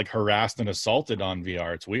can be harassed and assaulted on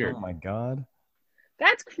VR. It's weird. Oh my God.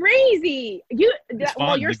 That's crazy. Your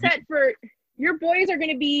boys are going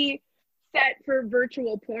to be set for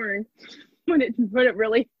virtual porn when it's going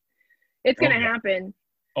to happen.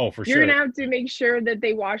 Oh, for You're sure. You're going to have to make sure that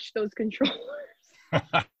they wash those controllers.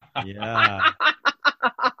 Yeah.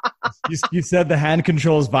 You said the hand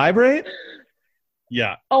controls vibrate?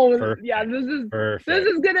 Yeah. Oh, perfect. Yeah. This is perfect.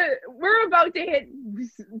 We're about to hit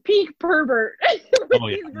peak pervert with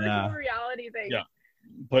these virtual Yeah. reality things. Yeah.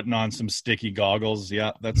 Putting on some sticky goggles.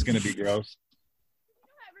 Yeah, that's going to be gross.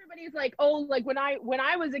 Everybody's when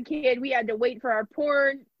I was a kid, we had to wait for our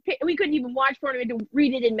porn. We couldn't even watch porn. We had to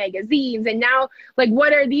read it in magazines. And now,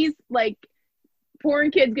 what are these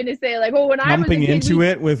porn kids going to say? When I was a kid, jumping into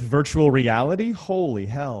it with virtual reality? Holy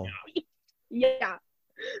hell. Yeah.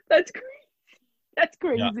 That's crazy. That's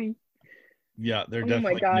crazy. Yeah, they're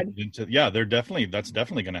definitely. Oh my God. That's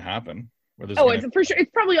definitely going to happen. It's for sure.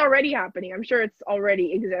 It's probably already happening. I'm sure it's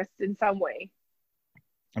already exists in some way.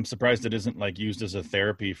 I'm surprised it isn't used as a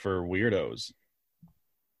therapy for weirdos.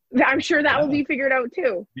 I'm sure that will be figured out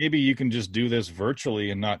too. Maybe you can just do this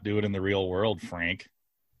virtually and not do it in the real world, Frank.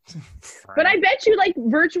 But I bet you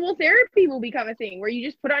virtual therapy will become a thing where you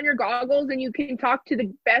just put on your goggles and you can talk to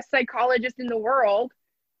the best psychologist in the world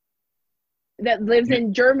that lives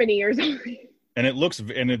in Germany or something. And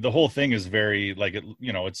the whole thing is very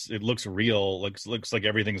it looks real, looks like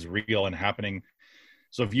everything's real and happening.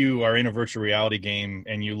 So if you are in a virtual reality game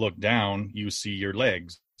and you look down, you see your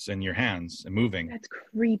legs and your hands and moving. That's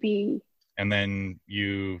creepy. And then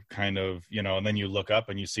you kind of, and then you look up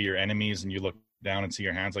and you see your enemies and you look down and see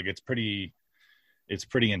your hands. It's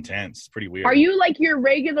pretty intense. It's pretty weird. Are you your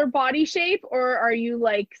regular body shape, or are you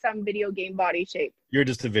some video game body shape? You're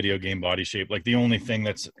just a video game body shape. The only thing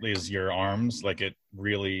is your arms. It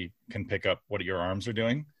really can pick up what your arms are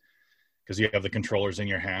doing because you have the controllers in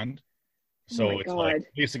your hand. So it's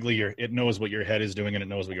basically it knows what your head is doing and it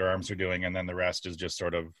knows what your arms are doing, and then the rest is just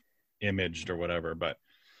sort of imaged or whatever. But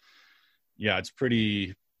yeah, it's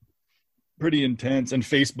pretty intense, and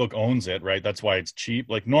Facebook owns it, right? That's why it's cheap.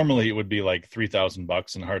 Normally it would be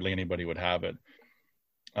 $3,000 and hardly anybody would have it.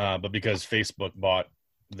 But because Facebook bought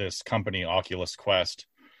this company, Oculus Quest,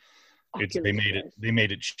 they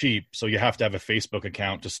made it cheap. So you have to have a Facebook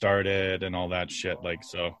account to start it and all that shit.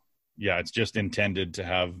 So yeah, it's just intended to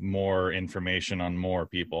have more information on more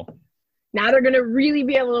people. Now they're going to really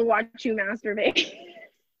be able to watch you masturbate.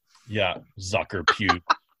 Yeah. Zucker puke.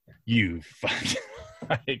 You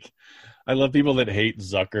fuck. I love people that hate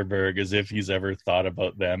Zuckerberg as if he's ever thought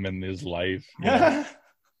about them in his life. You know?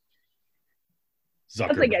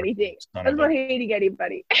 That's like anything. That's about hating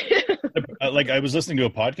anybody. Like I was listening to a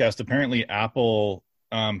podcast. Apparently, Apple.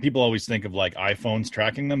 People always think of like iPhones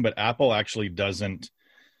tracking them, but Apple actually doesn't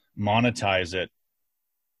monetize it.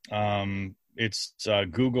 It's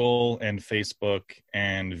Google and Facebook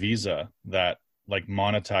and Visa that like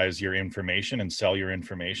monetize your information and sell your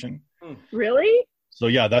information. Really? So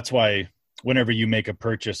yeah, that's why whenever you make a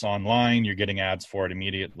purchase online, you're getting ads for it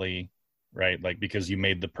immediately, right? Like because you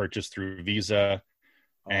made the purchase through Visa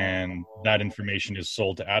and that information is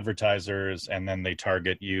sold to advertisers and then they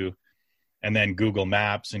target you. And then Google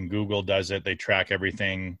Maps and Google does it. They track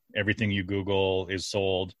everything. Everything you Google is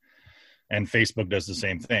sold. And Facebook does the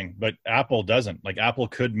same thing. But Apple doesn't. Like Apple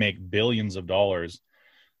could make billions of dollars.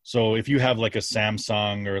 So if you have like a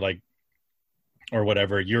Samsung or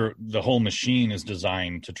whatever, the whole machine is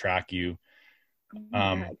designed to track you.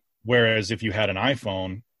 Whereas if you had an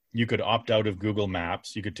iPhone, you could opt out of Google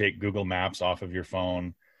Maps. You could take Google Maps off of your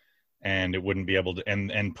phone and it wouldn't be able to,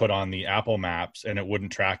 and put on the Apple Maps and it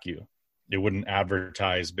wouldn't track you. It wouldn't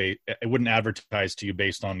advertise to you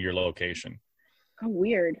based on your location. Oh,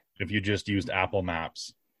 weird. If you just used Apple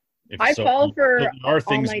Maps. I fall for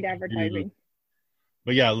all-night advertising.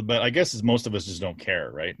 But I guess most of us just don't care,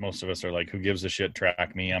 right? Most of us are like, who gives a shit?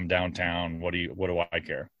 Track me. I'm downtown. What do I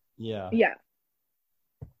care? Yeah. Yeah.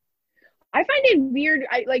 I find it weird.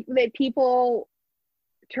 I like that people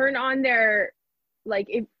turn on their, like,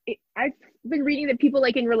 I've been reading that people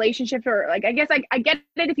like in relationships or like, I guess I get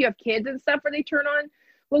it if you have kids and stuff where they turn on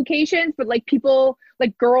locations, but like people,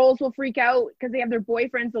 like girls will freak out because they have their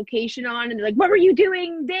boyfriend's location on and they're like, what were you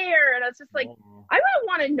doing there? And it's just like, I don't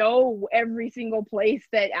want to know every single place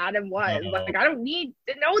that Adam was. Like, I don't need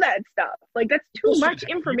to know that stuff. Like, that's too much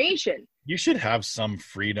information. You should have some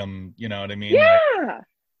freedom. You know what I mean? Yeah.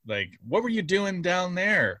 Like, what were you doing down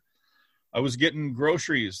there? I was getting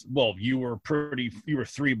groceries. Well, you were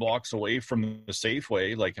 3 blocks away from the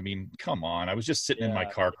Safeway. Like, I mean, come on. I was just sitting in my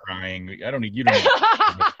car crying. You don't need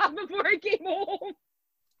before I came home.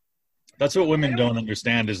 That's what women don't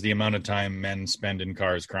understand is the amount of time men spend in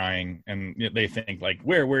cars crying. And they think like,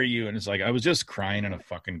 where were you? And it's like, I was just crying in a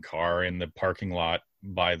fucking car in the parking lot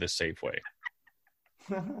by the Safeway.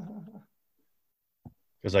 Because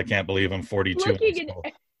I can't believe I'm 42 and still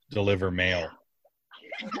deliver mail.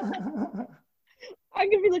 I'm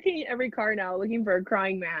gonna be looking at every car now, looking for a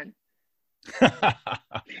crying man.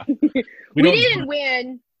 we didn't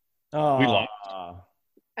win. We lost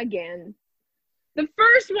again. The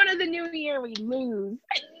first one of the new year, we lose.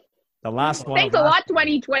 The last one. Thanks a lot,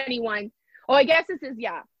 2021. Oh, I guess this is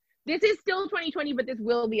This is still 2020, but this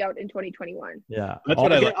will be out in 2021. Yeah,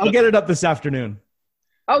 I'll get it up this afternoon.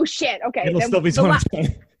 Oh shit! Okay, it'll still be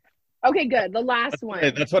 2020. Okay, good. The last one.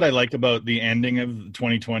 That's what I like about the ending of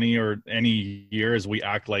 2020 or any year is we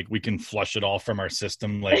act like we can flush it all from our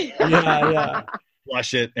system. Like,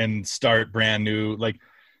 flush it and start brand new. Like,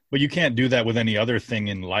 but you can't do that with any other thing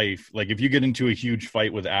in life. Like if you get into a huge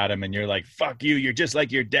fight with Adam and you're like, fuck you, you're just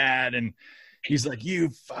like your dad. And he's like, you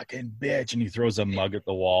fucking bitch. And he throws a mug at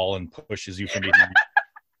the wall and pushes you from behind.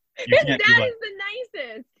 His dad is the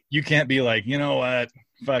nicest. You can't be like, you know what?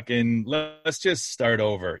 Fucking let's just start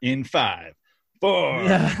over in 5, 4,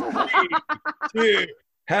 3, 2,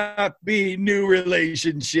 happy new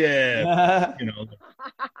relationship. You know,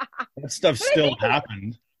 that stuff still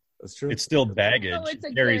happened. That's true. It's still baggage.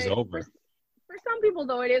 It carries over. For some people,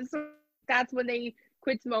 though, it is. That's when they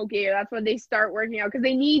quit smoking. Or that's when they start working out because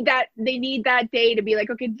they need that. They need that day to be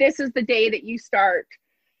like, okay, this is the day that you start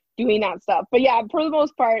doing that stuff. But yeah, for the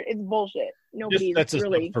most part, it's bullshit. Nobody's that's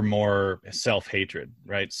really for more self-hatred,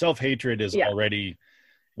 right? Self-hatred is already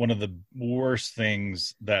one of the worst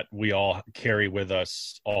things that we all carry with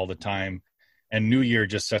us all the time. And New Year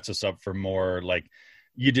just sets us up for more like,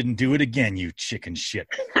 you didn't do it again, you chicken shit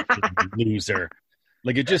loser.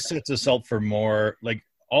 Like it just sets us up for more, like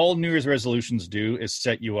all New Year's resolutions do is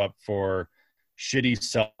set you up for shitty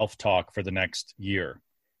self-talk for the next year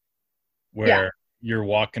where you're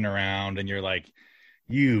walking around and you're like,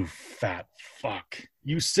 you fat fuck.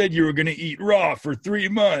 You said you were going to eat raw for 3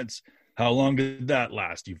 months. How long did that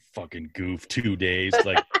last, you fucking goof? 2 days.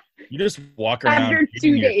 Like, you just walk around. After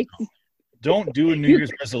 2 days. Don't do a New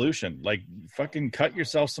Year's resolution. Like, fucking cut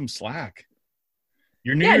yourself some slack.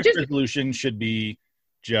 Your New Year's resolution should be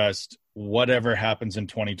just whatever happens in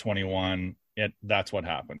 2021, that's what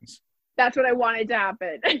happens. That's what I wanted to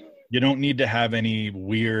happen. You don't need to have any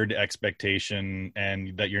weird expectation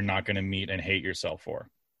and that you're not going to meet and hate yourself for.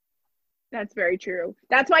 That's very true.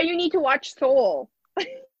 That's why you need to watch Soul.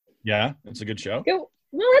 Yeah, it's a good show.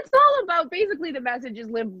 Well, it's all about basically the message is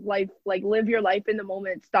live life, like live your life in the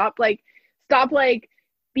moment. Stop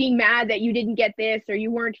being mad that you didn't get this or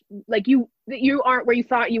you weren't like you aren't where you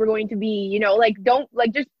thought you were going to be. You know, like don't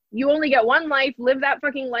like just you only get one life. Live that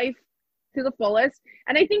fucking life to the fullest.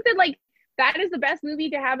 And I think that like that is the best movie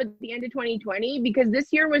to have at the end of 2020 because this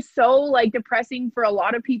year was so like depressing for a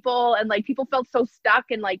lot of people and like people felt so stuck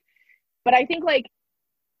and like. But I think like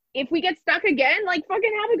if we get stuck again, like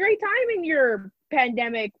fucking have a great time in your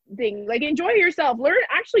pandemic thing. Like enjoy yourself. Learn,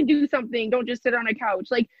 actually do something. Don't just sit on a couch.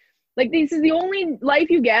 Like this is the only life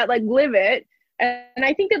you get. Like live it. And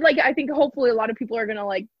I think that like I think hopefully a lot of people are gonna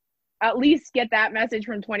like at least get that message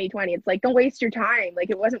from 2020. It's like don't waste your time. Like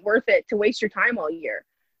it wasn't worth it to waste your time all year.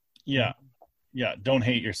 Yeah. Yeah. Don't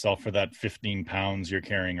hate yourself for that 15 pounds you're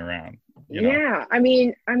carrying around. You know? Yeah. I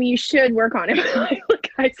mean you should work on it. Like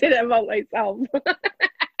I say that about myself.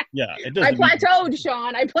 Yeah, it I doesn't. plateaued,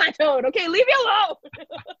 Sean. I plateaued. Okay, leave me alone.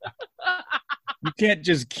 You can't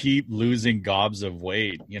just keep losing gobs of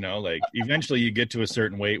weight. You know, like eventually you get to a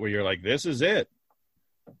certain weight where you're like, this is it.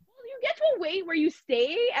 Well, you get to a weight where you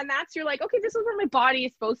stay, and that's you're like, okay, this is where my body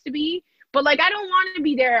is supposed to be. But like, I don't want to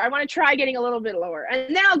be there. I want to try getting a little bit lower,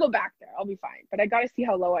 and then I'll go back there. I'll be fine. But I got to see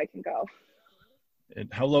how low I can go.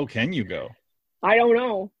 And how low can you go? I don't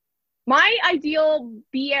know. My ideal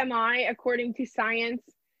BMI, according to science,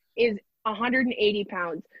 is 180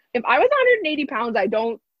 pounds. If I was 180 pounds, I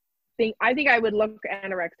think I would look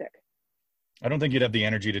anorexic. I don't think you'd have the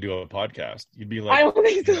energy to do a podcast. You'd be like, I don't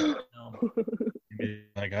think so. You'd be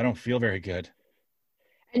like, I don't feel very good.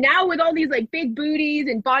 And now with all these like big booties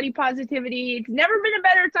and body positivity, it's never been a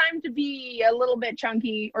better time to be a little bit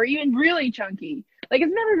chunky or even really chunky. Like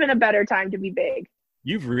it's never been a better time to be big.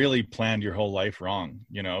 You've really planned your whole life wrong.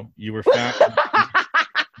 You know, you were fat.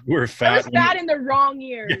 You were fat. I was fat in the wrong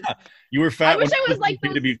years. Yeah, you were fat. I wish I was like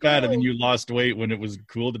those to be girls. fat, and then you lost weight when it was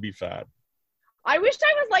cool to be fat. I wish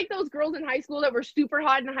I was like those girls in high school that were super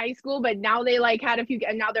hot in high school, but now they like had a few,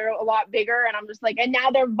 and now they're a lot bigger. And I'm just like, and now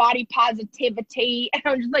they're body positivity. And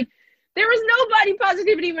I'm just like, there was no body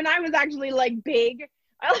positivity when I was actually like big.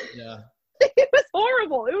 Yeah. It was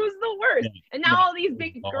horrible. It was the worst. Yeah. And now all these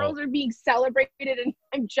big girls are being celebrated, and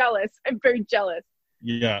I'm jealous. I'm very jealous.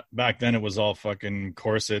 Yeah, back then it was all fucking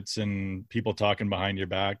corsets and people talking behind your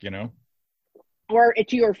back, you know? Or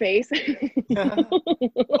to your face. Oh,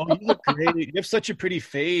 you look great. You have such a pretty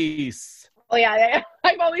face. Oh, yeah.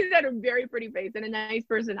 I've always had a very pretty face and a nice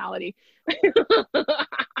personality. You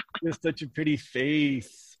have such a pretty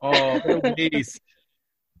face. Oh, what a waste.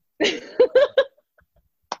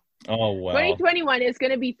 Oh, wow. 2021 is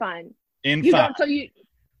going to be fun. In You fact, don't, so you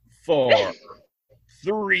 4,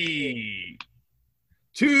 3,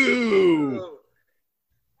 2.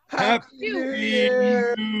 Happy New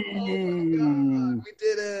Year! Oh my God, we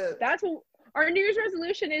did it. that's what our New Year's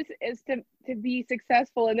resolution is to be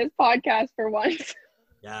successful in this podcast for once.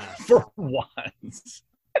 Yeah. For once.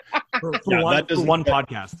 For Yeah, one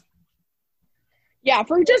podcast. Yeah,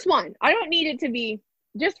 for just one. I don't need it to be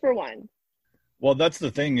just for one. Well, that's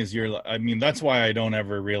the thing is I mean, that's why I don't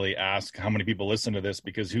ever really ask how many people listen to this,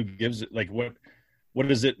 because who gives it, like, what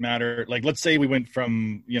does it matter? Like, let's say we went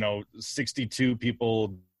from, 62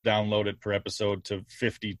 people downloaded per episode to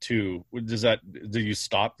 52. Do you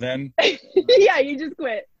stop then? Yeah, you just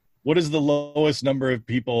quit. What is the lowest number of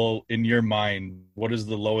people in your mind? What is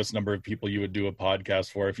the lowest number of people you would do a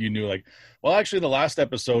podcast for if you knew, like, well, actually the last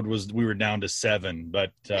episode we were down to 7,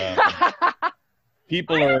 but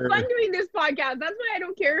people I have are fun doing this podcast. That's why I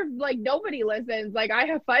don't care if like nobody listens. Like I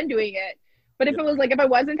have fun doing it. But if it was like if I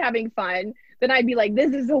wasn't having fun, then I'd be like,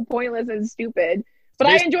 this is so pointless and stupid. But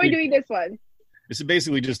I enjoy doing this one. It's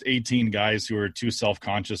basically just 18 guys who are too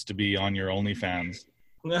self-conscious to be on your OnlyFans.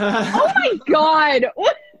 Oh my God.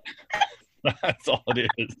 What? That's all it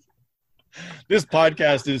is. This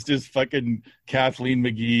podcast is just fucking Kathleen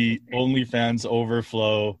McGee, OnlyFans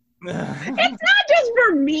overflow. It's not just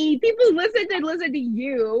for me. People listen to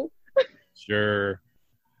you. Sure.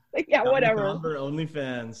 Like, yeah, whatever.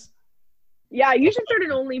 OnlyFans. Yeah, you should start an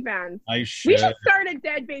OnlyFans. I should. We should start a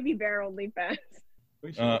Dead Baby Bear OnlyFans.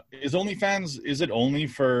 Is OnlyFans, is it only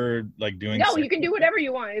for like doing No, you can do whatever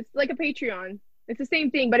you want. It's like a Patreon. It's the same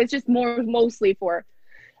thing, but it's just mostly for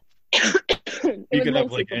you could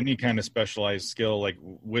have like any kind of specialized skill, like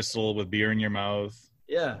whistle with beer in your mouth.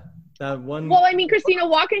 Yeah. That one. Well, I mean, Christina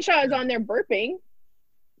Walkinshaw is on there burping.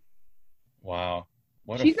 Wow.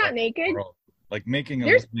 She's not naked. World. Like making a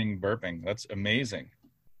living burping. That's amazing.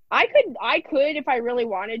 I could, if I really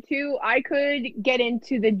wanted to, I could get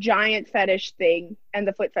into the giant fetish thing and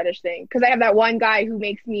the foot fetish thing. Cause I have that one guy who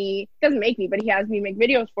doesn't make me, but he has me make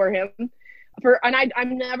videos for him and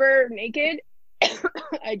I'm never naked.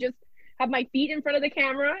 I just have my feet in front of the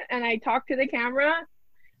camera and I talk to the camera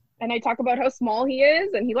and I talk about how small he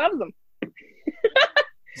is and he loves them.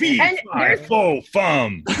 Fee, fi, fo,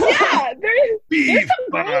 fum. Yeah, there's Fee, some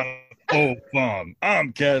girls. fi, fo, fum.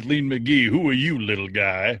 I'm Kathleen McGee. Who are you, little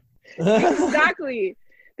guy? Exactly.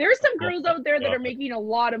 There's some girls out there that are making a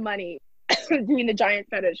lot of money doing the giant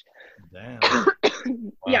fetish. Damn.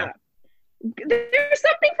 Yeah. There's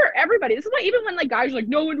something for everybody. This is why even when like guys are like,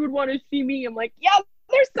 no one would want to see me, I'm like, yeah,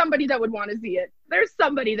 there's somebody that would want to see it. There's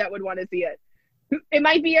somebody that would want to see it. It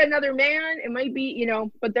might be another man, it might be, you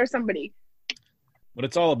know, but there's somebody. But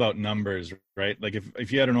it's all about numbers, right? Like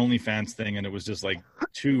if you had an OnlyFans thing and it was just like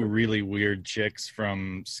two really weird chicks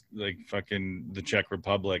from like fucking the Czech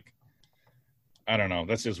Republic, I don't know.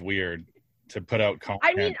 That's just weird to put out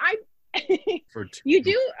content. I mean, for two you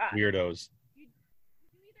do weirdos. You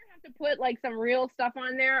either have to put like some real stuff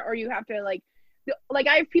on there, or you have to like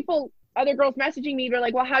I have people, other girls messaging me. They're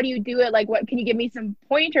like, "Well, how do you do it? Like, what can you give me some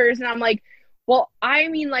pointers?" And I'm like, well, I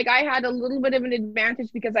mean, like I had a little bit of an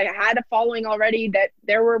advantage because I had a following already that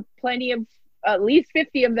there were plenty of, at least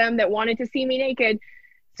 50 of them that wanted to see me naked.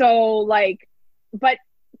 So like, but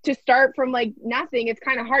to start from like nothing, it's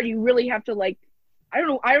kind of hard. You really have to like, I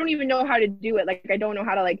don't even know how to do it. Like, I don't know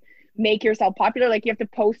how to like make yourself popular. Like you have to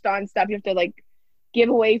post on stuff. You have to like give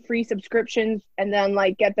away free subscriptions and then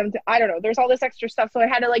like get them to, I don't know. There's all this extra stuff. So I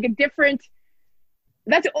had to like a different,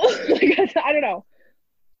 I don't know.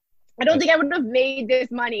 I don't think I would have made this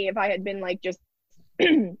money if I had been like just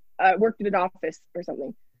worked in an office or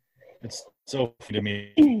something. It's so funny to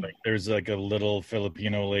me. Like there's like a little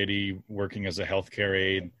Filipino lady working as a healthcare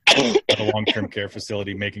aide at a long-term care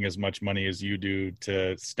facility, making as much money as you do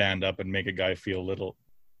to stand up and make a guy feel little.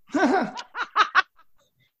 But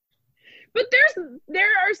there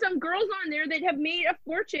are some girls on there that have made a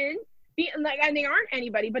fortune, and they aren't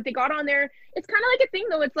anybody, but they got on there. It's kind of like a thing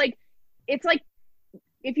though. It's like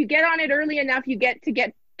if you get on it early enough, you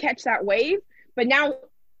catch that wave. But now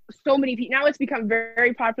so many people, now it's become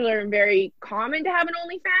very popular and very common to have an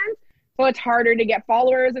OnlyFans. So it's harder to get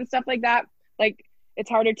followers and stuff like that. Like it's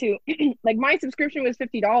harder to, like my subscription was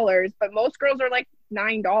 $50, but most girls are like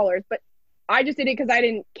 $9. But I just did it because I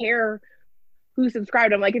didn't care who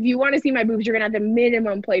subscribed. I'm like, if you want to see my boobs, you're going to have to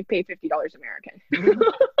minimum pay $50 American.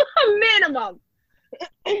 Minimum.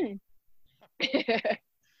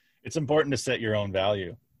 It's important to set your own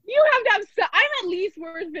value. You have to have, I'm at least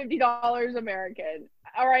worth $50 American.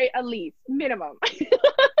 All right, at least, minimum.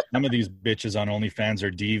 Some of these bitches on OnlyFans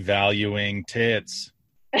are devaluing tits.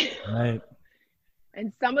 Right.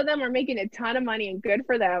 And some of them are making a ton of money, and good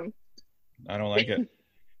for them. I don't like it.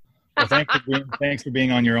 Well, thanks for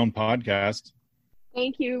being on your own podcast.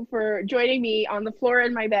 Thank you for joining me on the floor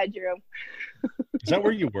in my bedroom. Is that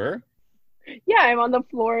where you were? Yeah, I'm on the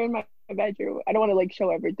floor in my bedroom. I don't want to like show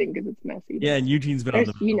everything because it's messy. Yeah, and Eugene's been on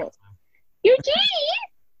the Eugene!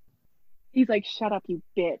 He's like, shut up, you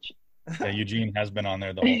bitch. Yeah, Eugene has been on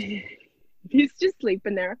there the whole time. He's just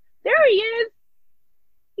sleeping there. There he is.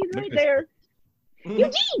 He's right there.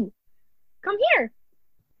 Eugene! Come here.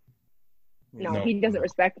 No, he doesn't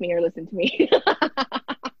respect me or listen to me.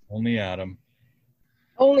 Only Adam.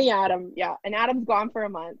 Only Adam, yeah. And Adam's gone for a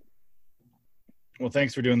month. Well,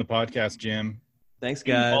 thanks for doing the podcast, Jim. Thanks,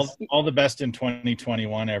 guys. All the best in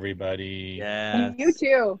 2021, everybody. Yeah. You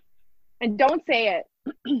too. And don't say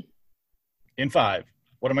it. In 5.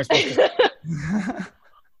 What am I supposed to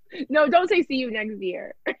say? No, don't say see you next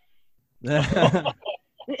year. No.